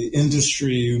the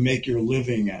industry you make your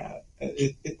living at.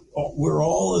 We're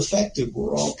all affected.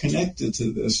 We're all connected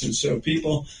to this. And so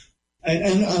people,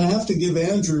 and I have to give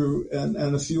Andrew and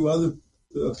a few other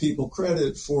people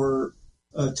credit for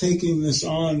taking this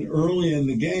on early in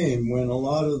the game, when a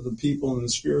lot of the people in the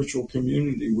spiritual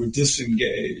community were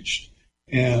disengaged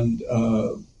and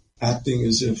acting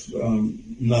as if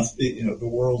nothing, the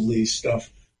worldly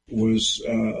stuff was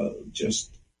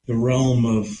just the realm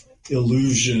of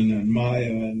illusion and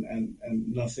Maya and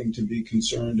nothing to be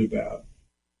concerned about.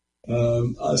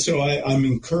 So I'm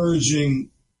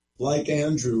encouraging, like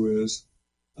Andrew is,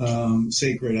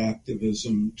 sacred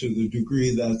activism to the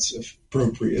degree that's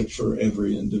appropriate for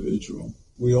every individual.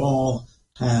 We all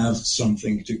have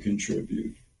something to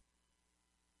contribute.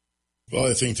 Well,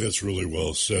 I think that's really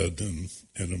well said, and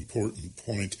an important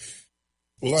point.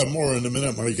 We'll have more in a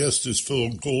minute. My guest is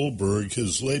Phil Goldberg.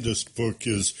 His latest book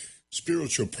is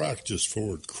Spiritual Practice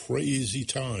for Crazy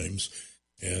Times,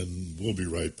 and we'll be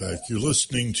right back. You're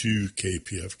listening to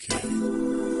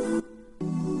KPFK.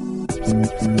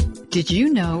 Did you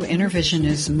know Intervision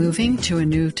is moving to a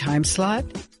new time slot?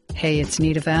 Hey, it's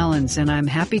Nita Valens, and I'm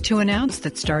happy to announce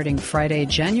that starting Friday,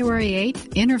 January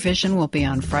 8th, Intervision will be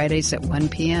on Fridays at 1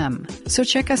 p.m. So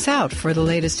check us out for the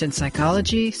latest in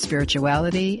psychology,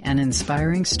 spirituality, and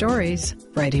inspiring stories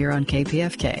right here on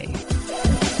KPFK.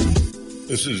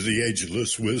 This is the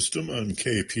Ageless Wisdom on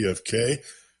KPFK,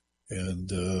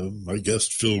 and my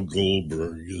guest, Phil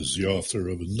Goldberg, is the author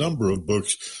of a number of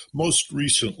books, most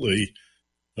recently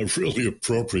a really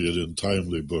appropriate and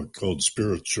timely book called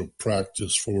Spiritual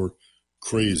Practice for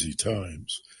Crazy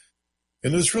Times.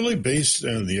 And it's really based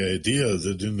on the idea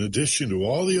that in addition to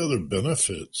all the other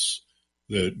benefits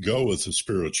that go with the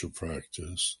spiritual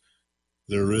practice,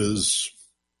 there is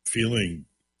feeling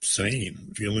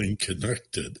sane, feeling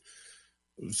connected.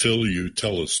 Phil, you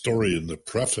tell a story in the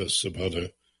preface about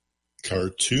a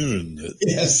cartoon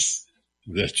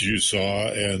that you saw,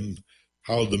 and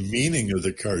how the meaning of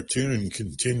the cartoon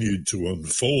continued to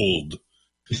unfold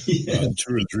on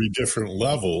 2 or 3 different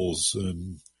levels.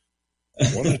 And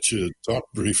why don't you talk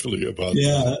briefly about that?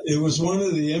 Yeah, it was one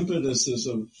of the impetuses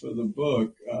for the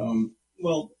book.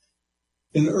 Well,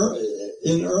 in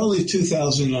early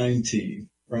 2019,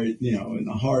 right, in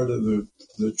the heart of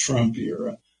the Trump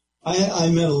era, I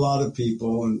met a lot of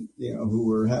people, and who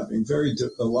were having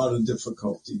a lot of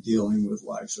difficulty dealing with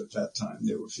life at that time.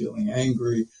 They were feeling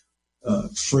angry,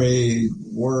 afraid,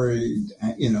 worried,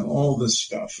 all this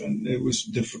stuff, and it was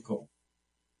difficult,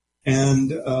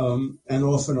 and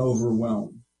often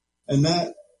overwhelmed. And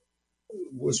that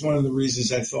was one of the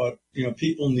reasons I thought,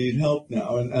 people need help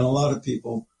now, and a lot of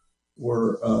people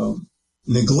were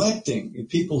neglecting.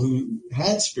 People who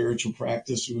had spiritual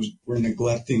practice were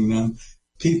neglecting them.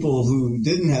 People who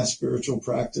didn't have spiritual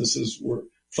practices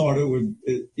thought it would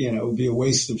be a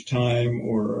waste of time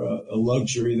or a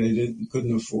luxury they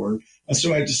couldn't afford. And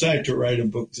so I decided to write a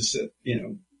book to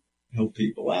help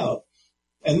people out.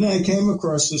 And then I came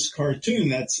across this cartoon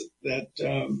that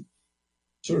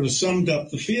sort of summed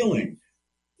up the feeling.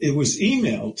 It was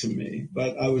emailed to me,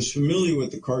 but I was familiar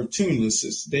with the cartoonist.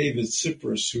 It's David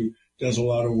Cyprus, who does a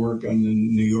lot of work on the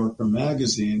New Yorker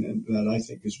magazine, and that I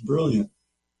think is brilliant.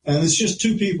 And it's just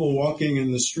 2 people walking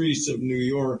in the streets of New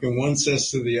York, and one says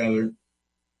to the other,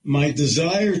 "My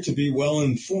desire to be well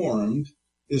informed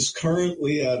is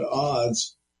currently at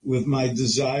odds with my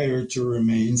desire to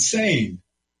remain sane."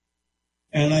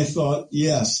 And I thought,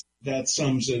 yes, that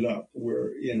sums it up.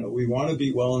 We want to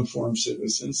be well-informed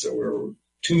citizens, so we're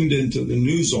tuned into the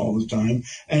news all the time,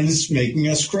 and it's making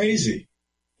us crazy.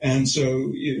 And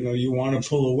so, you want to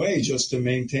pull away just to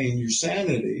maintain your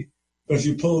sanity. But if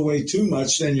you pull away too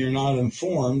much, then you're not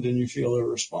informed and you feel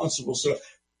irresponsible. So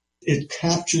it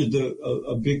captured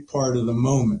a big part of the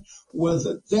moment.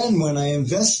 Then when I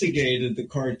investigated the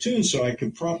cartoon so I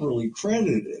could properly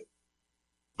credit it,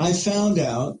 I found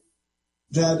out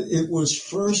that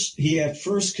he had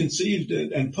first conceived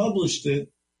it and published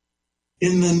it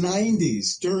in the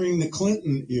 90s during the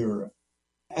Clinton era.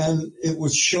 And it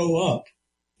would show up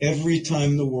every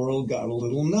time the world got a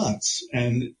little nuts,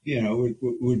 and, it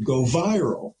would go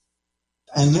viral.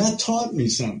 And that taught me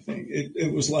something.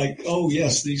 It was like, oh,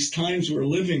 yes, these times we're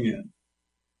living in,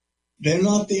 they're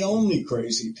not the only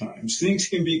crazy times. Things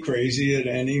can be crazy at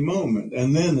any moment.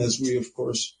 And then, as we, of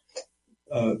course,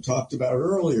 talked about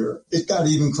earlier, it got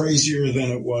even crazier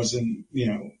than it was in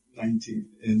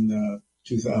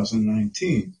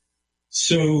 2019.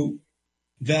 So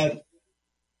that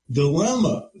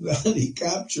dilemma that he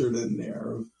captured in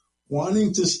there of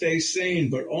wanting to stay sane,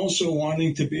 but also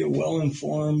wanting to be a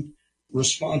well-informed,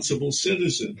 responsible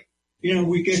citizen,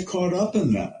 we get caught up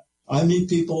in that. I meet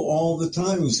people all the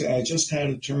time who say, I just had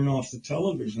to turn off the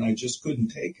television. I just couldn't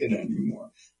take it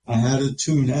anymore. I had to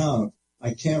tune out.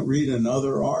 I can't read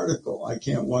another article. I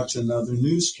can't watch another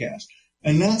newscast.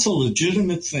 And that's a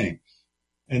legitimate thing.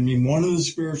 I mean, one of the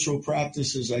spiritual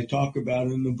practices I talk about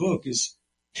in the book is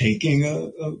taking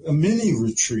a mini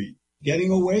retreat,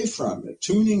 getting away from it,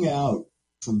 tuning out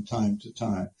from time to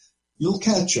time. You'll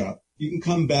catch up. You can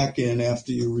come back in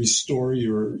after you restore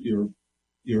your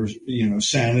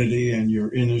sanity and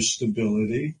your inner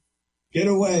stability. Get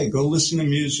away, go listen to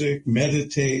music,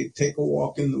 meditate, take a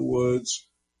walk in the woods,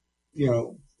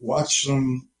 watch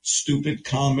some stupid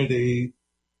comedy,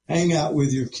 hang out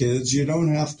with your kids. You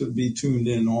don't have to be tuned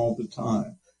in all the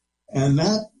time. And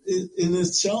that in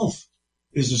itself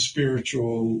is a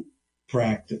spiritual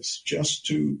practice, just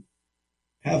to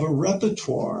have a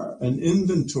repertoire, an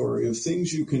inventory of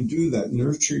things you can do that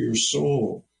nurture your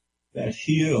soul, that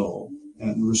heal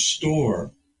and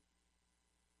restore.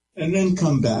 And then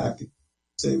come back,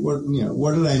 say, what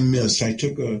did I miss? I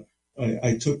took a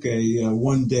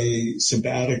 1-day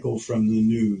sabbatical from the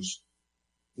news.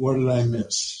 What did I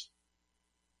miss?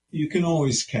 You can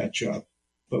always catch up,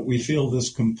 but we feel this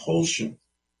compulsion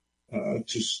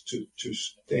to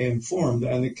stay informed,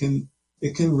 and it can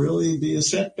really be a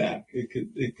setback.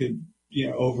 It could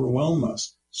overwhelm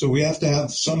us. So we have to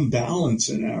have some balance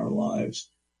in our lives,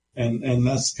 and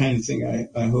that's the kind of thing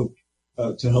I hope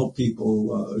to help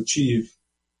people achieve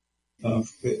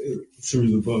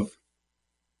through the book.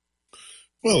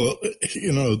 Well,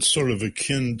 it's sort of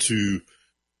akin to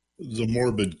the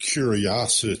morbid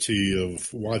curiosity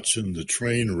of watching the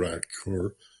train wreck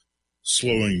or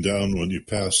slowing down when you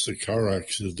pass the car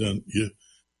accident.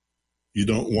 You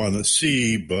don't want to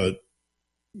see, but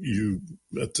you,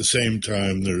 at the same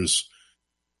time, there's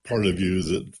part of you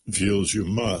that feels you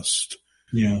must.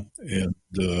 Yeah. And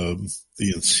the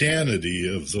insanity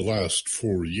of the last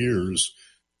 4 years,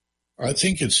 I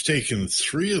think it's taken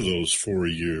 3 of those 4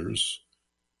 years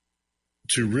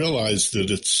to realize that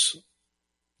it's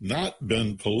not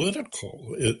been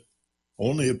political. It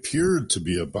only appeared to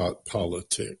be about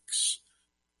politics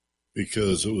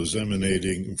because it was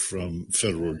emanating from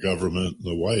federal government,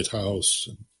 the White House,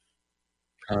 and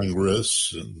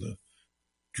Congress, and the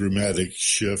dramatic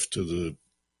shift to the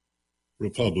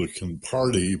Republican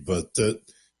Party, but that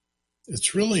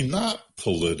it's really not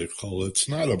political. It's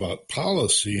not about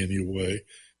policy anyway.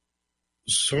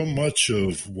 So much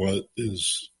of what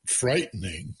is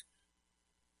frightening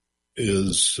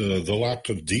is the lack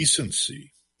of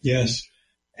decency. Yes.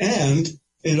 And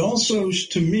it also,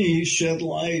 to me, shed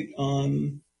light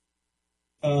on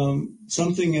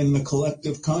something in the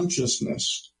collective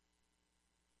consciousness.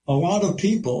 A lot of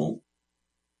people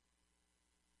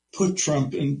put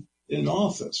Trump in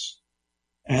office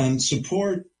and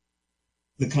support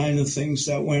the kind of things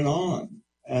that went on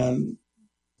and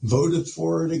voted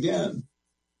for it again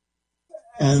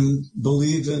and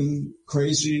believe in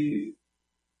crazy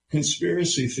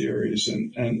conspiracy theories.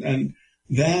 And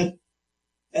that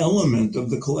element of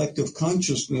the collective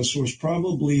consciousness was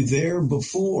probably there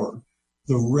before.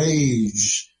 The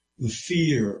rage, the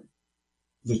fear,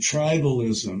 the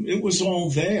tribalism, it was all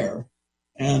there.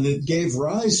 And it gave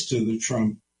rise to the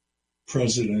Trump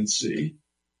presidency.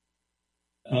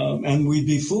 And we'd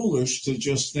be foolish to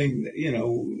just think,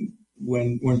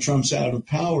 when Trump's out of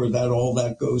power, that all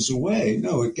that goes away.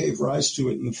 No, it gave rise to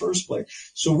it in the first place.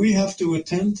 So we have to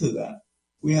attend to that.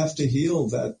 We have to heal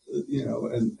that,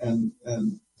 and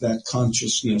that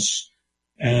consciousness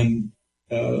and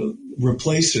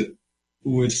replace it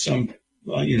with some,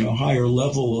 higher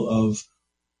level of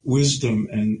wisdom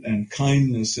and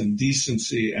kindness and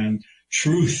decency and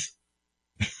truth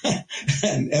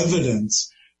and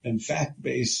evidence and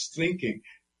fact-based thinking,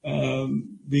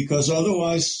 because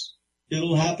otherwise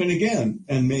it'll happen again.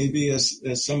 And maybe, as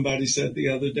somebody said the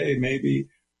other day, maybe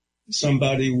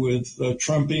somebody with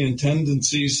Trumpian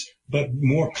tendencies but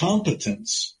more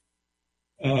competence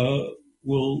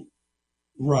will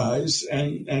rise,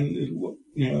 and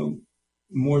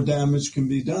more damage can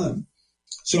be done.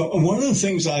 So one of the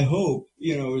things I hope,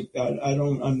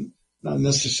 I'm not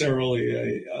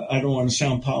necessarily, I don't want to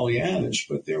sound Pollyannish,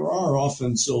 but there are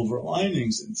often silver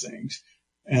linings in things.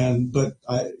 But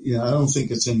I don't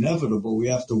think it's inevitable. We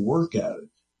have to work at it.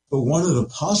 But one of the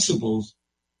possible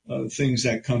things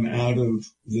that come out of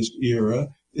this era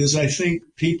is I think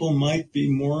people might be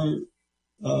more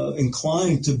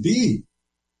inclined to be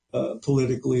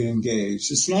politically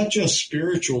engaged. It's not just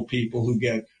spiritual people who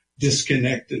get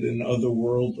disconnected and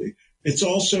otherworldly. It's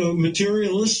also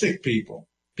materialistic people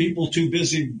too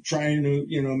busy trying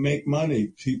to, make money,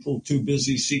 people too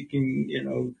busy seeking,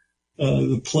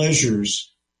 the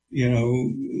pleasures. In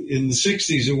the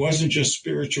 60s, it wasn't just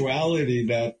spirituality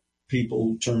that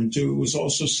people turned to. It was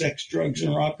also sex, drugs,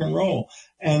 and rock and roll.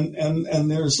 And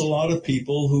there's a lot of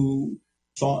people who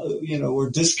thought,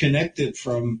 were disconnected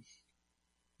from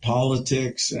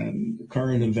politics and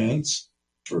current events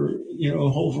for, a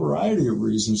whole variety of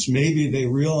reasons. Maybe they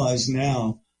realize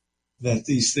now that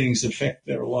these things affect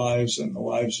their lives and the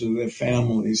lives of their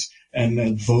families, and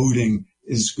that voting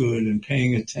is good and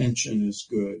paying attention is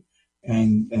good,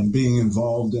 and being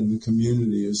involved in the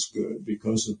community is good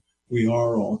because we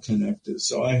are all connected.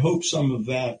 So I hope some of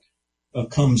that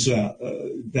comes out,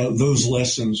 that those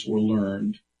lessons were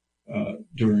learned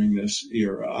during this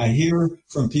era. I hear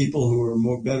from people who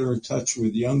are better in touch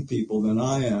with young people than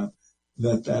I am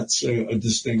that that's a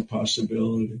distinct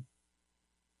possibility.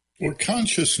 Well,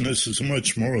 consciousness is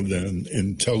much more than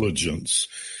intelligence.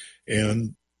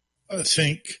 And I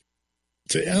think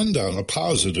to end on a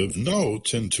positive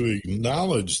note and to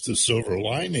acknowledge the silver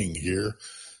lining here,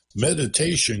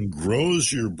 meditation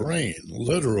grows your brain,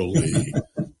 literally.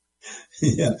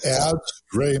 Yes. Adds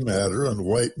gray matter and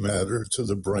white matter to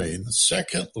the brain.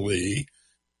 Secondly,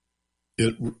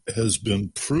 it has been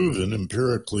proven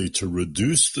empirically to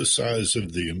reduce the size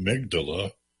of the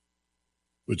amygdala,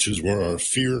 which is where our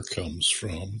fear comes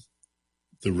from.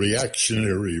 The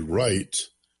reactionary right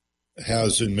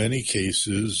has, in many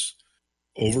cases,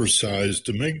 oversized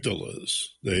amygdalas.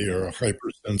 They are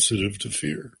hypersensitive to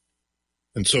fear.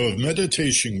 And so if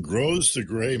meditation grows the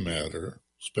gray matter,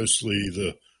 especially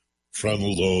the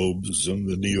frontal lobes and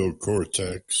the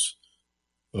neocortex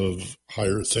of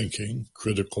higher thinking,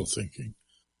 critical thinking,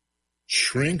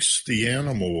 shrinks the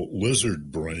animal lizard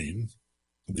brain,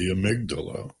 the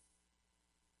amygdala,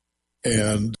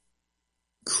 and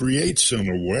creates an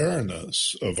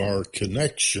awareness of our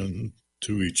connection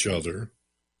to each other.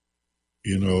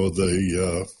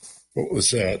 What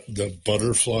was that? The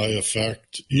butterfly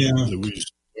effect that we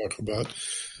used to talk about?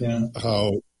 Yeah.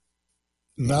 How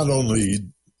not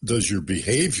only does your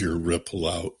behavior ripple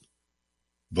out,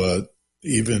 but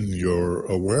even your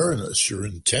awareness, your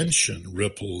intention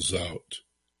ripples out.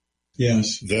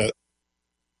 Yes. That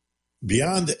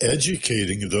beyond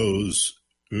educating those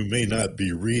who may not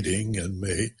be reading and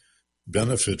may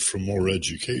benefit from more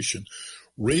education,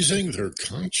 raising their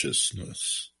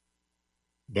consciousness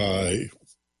by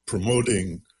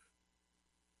promoting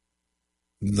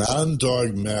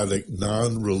non-dogmatic,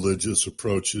 non-religious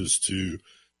approaches to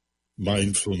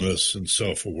mindfulness and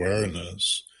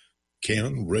self-awareness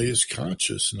can raise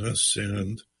consciousness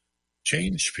and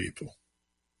change people.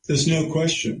 There's no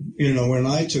question. When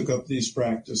I took up these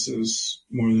practices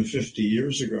more than 50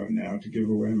 years ago now, to give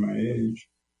away my age,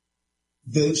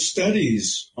 the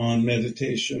studies on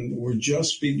meditation were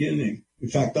just beginning. In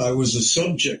fact, I was a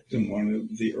subject in one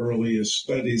of the earliest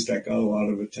studies that got a lot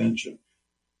of attention.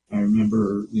 I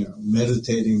remember,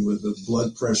 meditating with the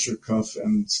blood pressure cuff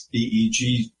and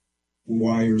EEG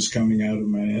wires coming out of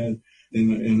my head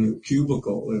in a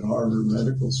cubicle at Harvard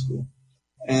Medical School.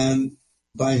 And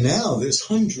by now, there's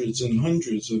hundreds and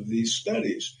hundreds of these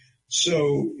studies.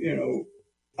 So,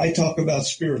 I talk about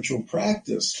spiritual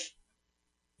practice,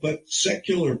 but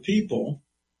secular people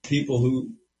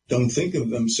who don't think of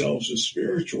themselves as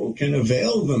spiritual, can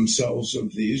avail themselves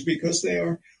of these because they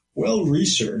are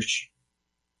well-researched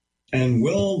and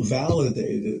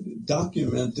well-validated,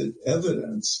 documented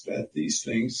evidence that these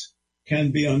things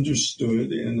can be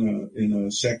understood in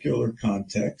a secular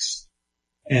context,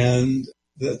 and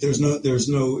that there's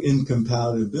no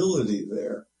incompatibility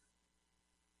there.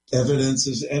 Evidence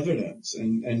is evidence,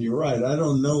 and you're right. I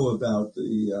don't know about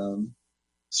the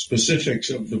specifics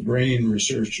of the brain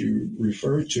research you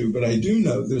refer to, but I do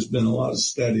know there's been a lot of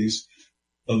studies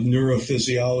of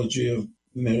neurophysiology of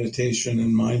meditation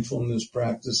and mindfulness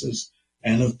practices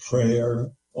and of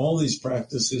prayer, all these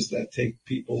practices that take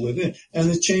people within.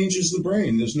 And it changes the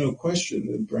brain. There's no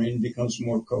question. The brain becomes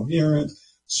more coherent.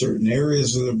 certain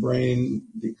areas of the brain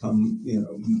become,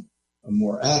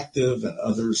 more active and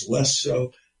others less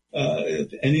so.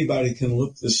 If anybody can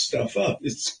look this stuff up,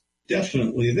 it's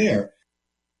definitely there.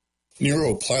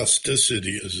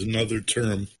 Neuroplasticity is another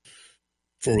term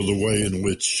for the way in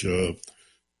which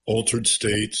altered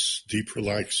states, deep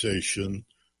relaxation,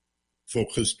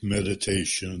 focused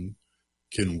meditation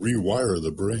can rewire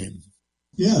the brain.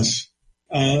 Yes.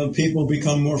 People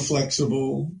become more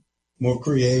flexible, more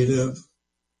creative.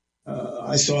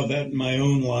 I saw that in my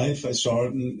own life. I saw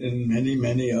it in many,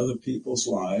 many other people's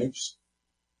lives.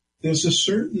 There's a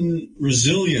certain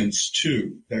resilience,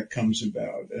 too, that comes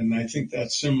about, and I think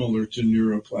that's similar to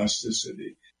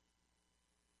neuroplasticity.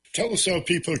 Tell us how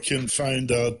people can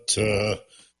find out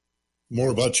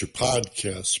more about your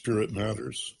podcast, Spirit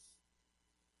Matters.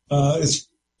 It's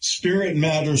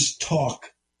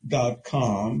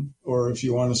spiritmatterstalk.com, or if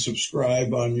you want to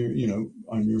subscribe on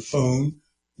your phone,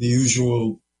 the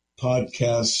usual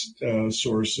podcast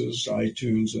sources,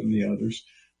 iTunes and the others.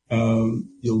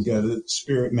 You'll get it,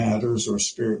 Spirit Matters or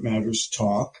Spirit Matters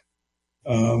Talk.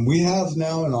 We have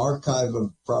now an archive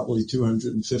of probably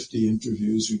 250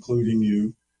 interviews, including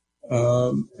you.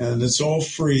 And it's all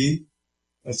free.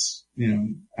 That's,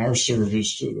 our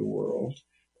service to the world.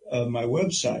 My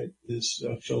website is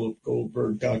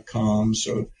philipgoldberg.com.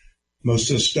 So most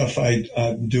of the stuff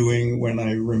I'm doing when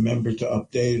I remember to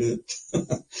update it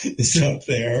is up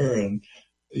there, and,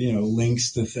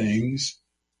 links to things.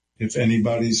 If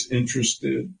anybody's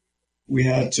interested, we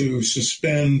had to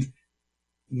suspend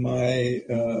my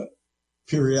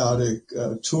periodic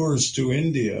tours to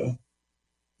India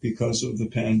because of the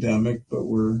pandemic, but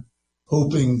we're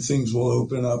hoping things will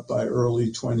open up by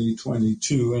early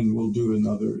 2022, and we'll do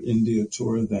another India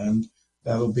tour then.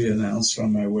 That'll be announced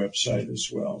on my website as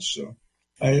well. So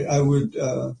I would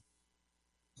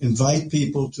invite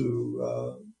people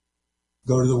to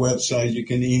go to the website. You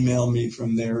can email me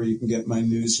from there. You can get my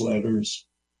newsletters.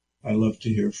 I love to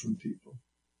hear from people.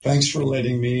 Thanks for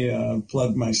letting me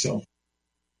plug myself.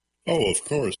 Oh, of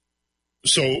course.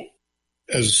 So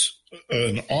as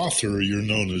an author, you're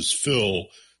known as Phil,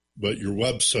 but your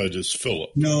website is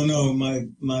Philip. No, my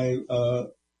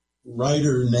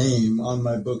writer name on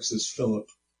my books is Philip.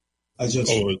 I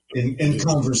just, in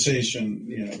conversation,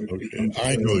 Okay,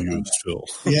 I know you as Phil.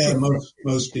 Yeah,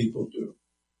 most people do.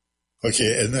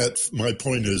 Okay, and my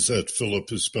point is that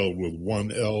Philip is spelled with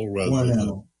one L rather than... One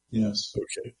L, yes.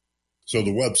 Okay. So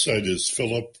the website is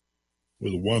Philip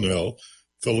with one L,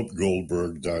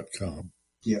 philipgoldberg.com.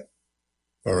 Yeah.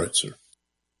 All right, sir.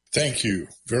 Thank you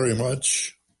very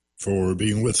much for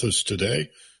being with us today.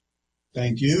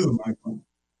 Thank you, Michael.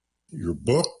 Your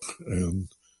book and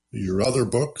your other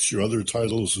books, your other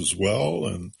titles as well,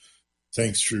 and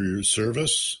thanks for your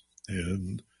service.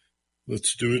 And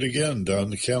let's do it again down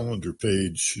the calendar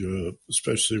page,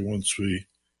 especially once we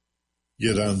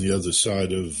get on the other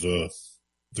side of the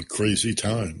crazy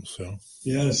times. So.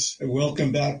 Yes.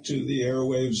 Welcome back to the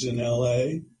airwaves in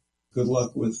L.A. Good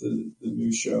luck with the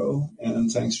new show,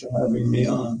 and thanks for having me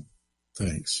on.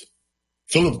 Thanks.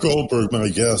 Philip Goldberg, my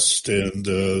guest, and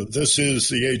this is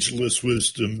the Ageless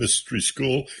Wisdom Mystery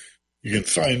School. You can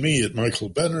find me at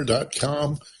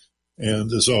michaelbenner.com.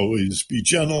 And as always, be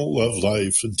gentle, love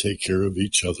life, and take care of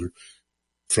each other.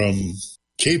 From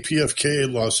KPFK,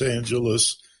 Los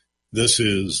Angeles, this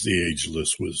is the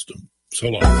Ageless Wisdom. So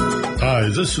long. Hi,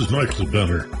 this is Michael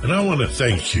Benner, and I want to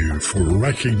thank you for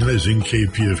recognizing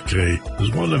KPFK as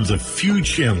one of the few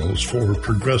channels for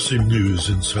progressive news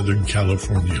in Southern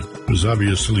California. There's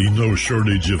obviously no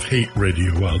shortage of hate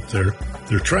radio out there.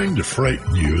 They're trying to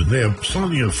frighten you, and they have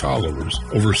plenty of followers.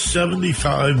 Over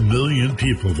 75 million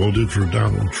people voted for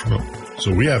Donald Trump.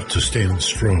 So we have to stand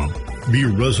strong, be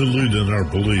resolute in our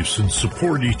beliefs, and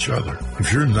support each other.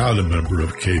 If you're not a member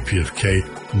of KPFK,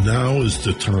 now is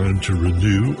the time to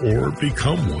renew or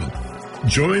become one.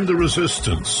 Join the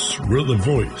resistance. We're the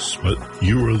voice, but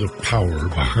you are the power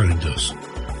behind us.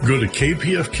 Go to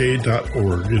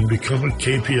kpfk.org and become a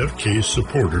KPFK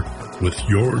supporter with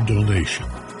your donation.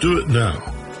 Do it now.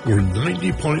 We're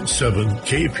 90.7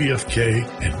 KPFK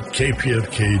and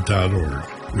kpfk.org.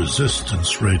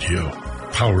 Resistance Radio,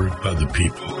 powered by the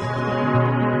people.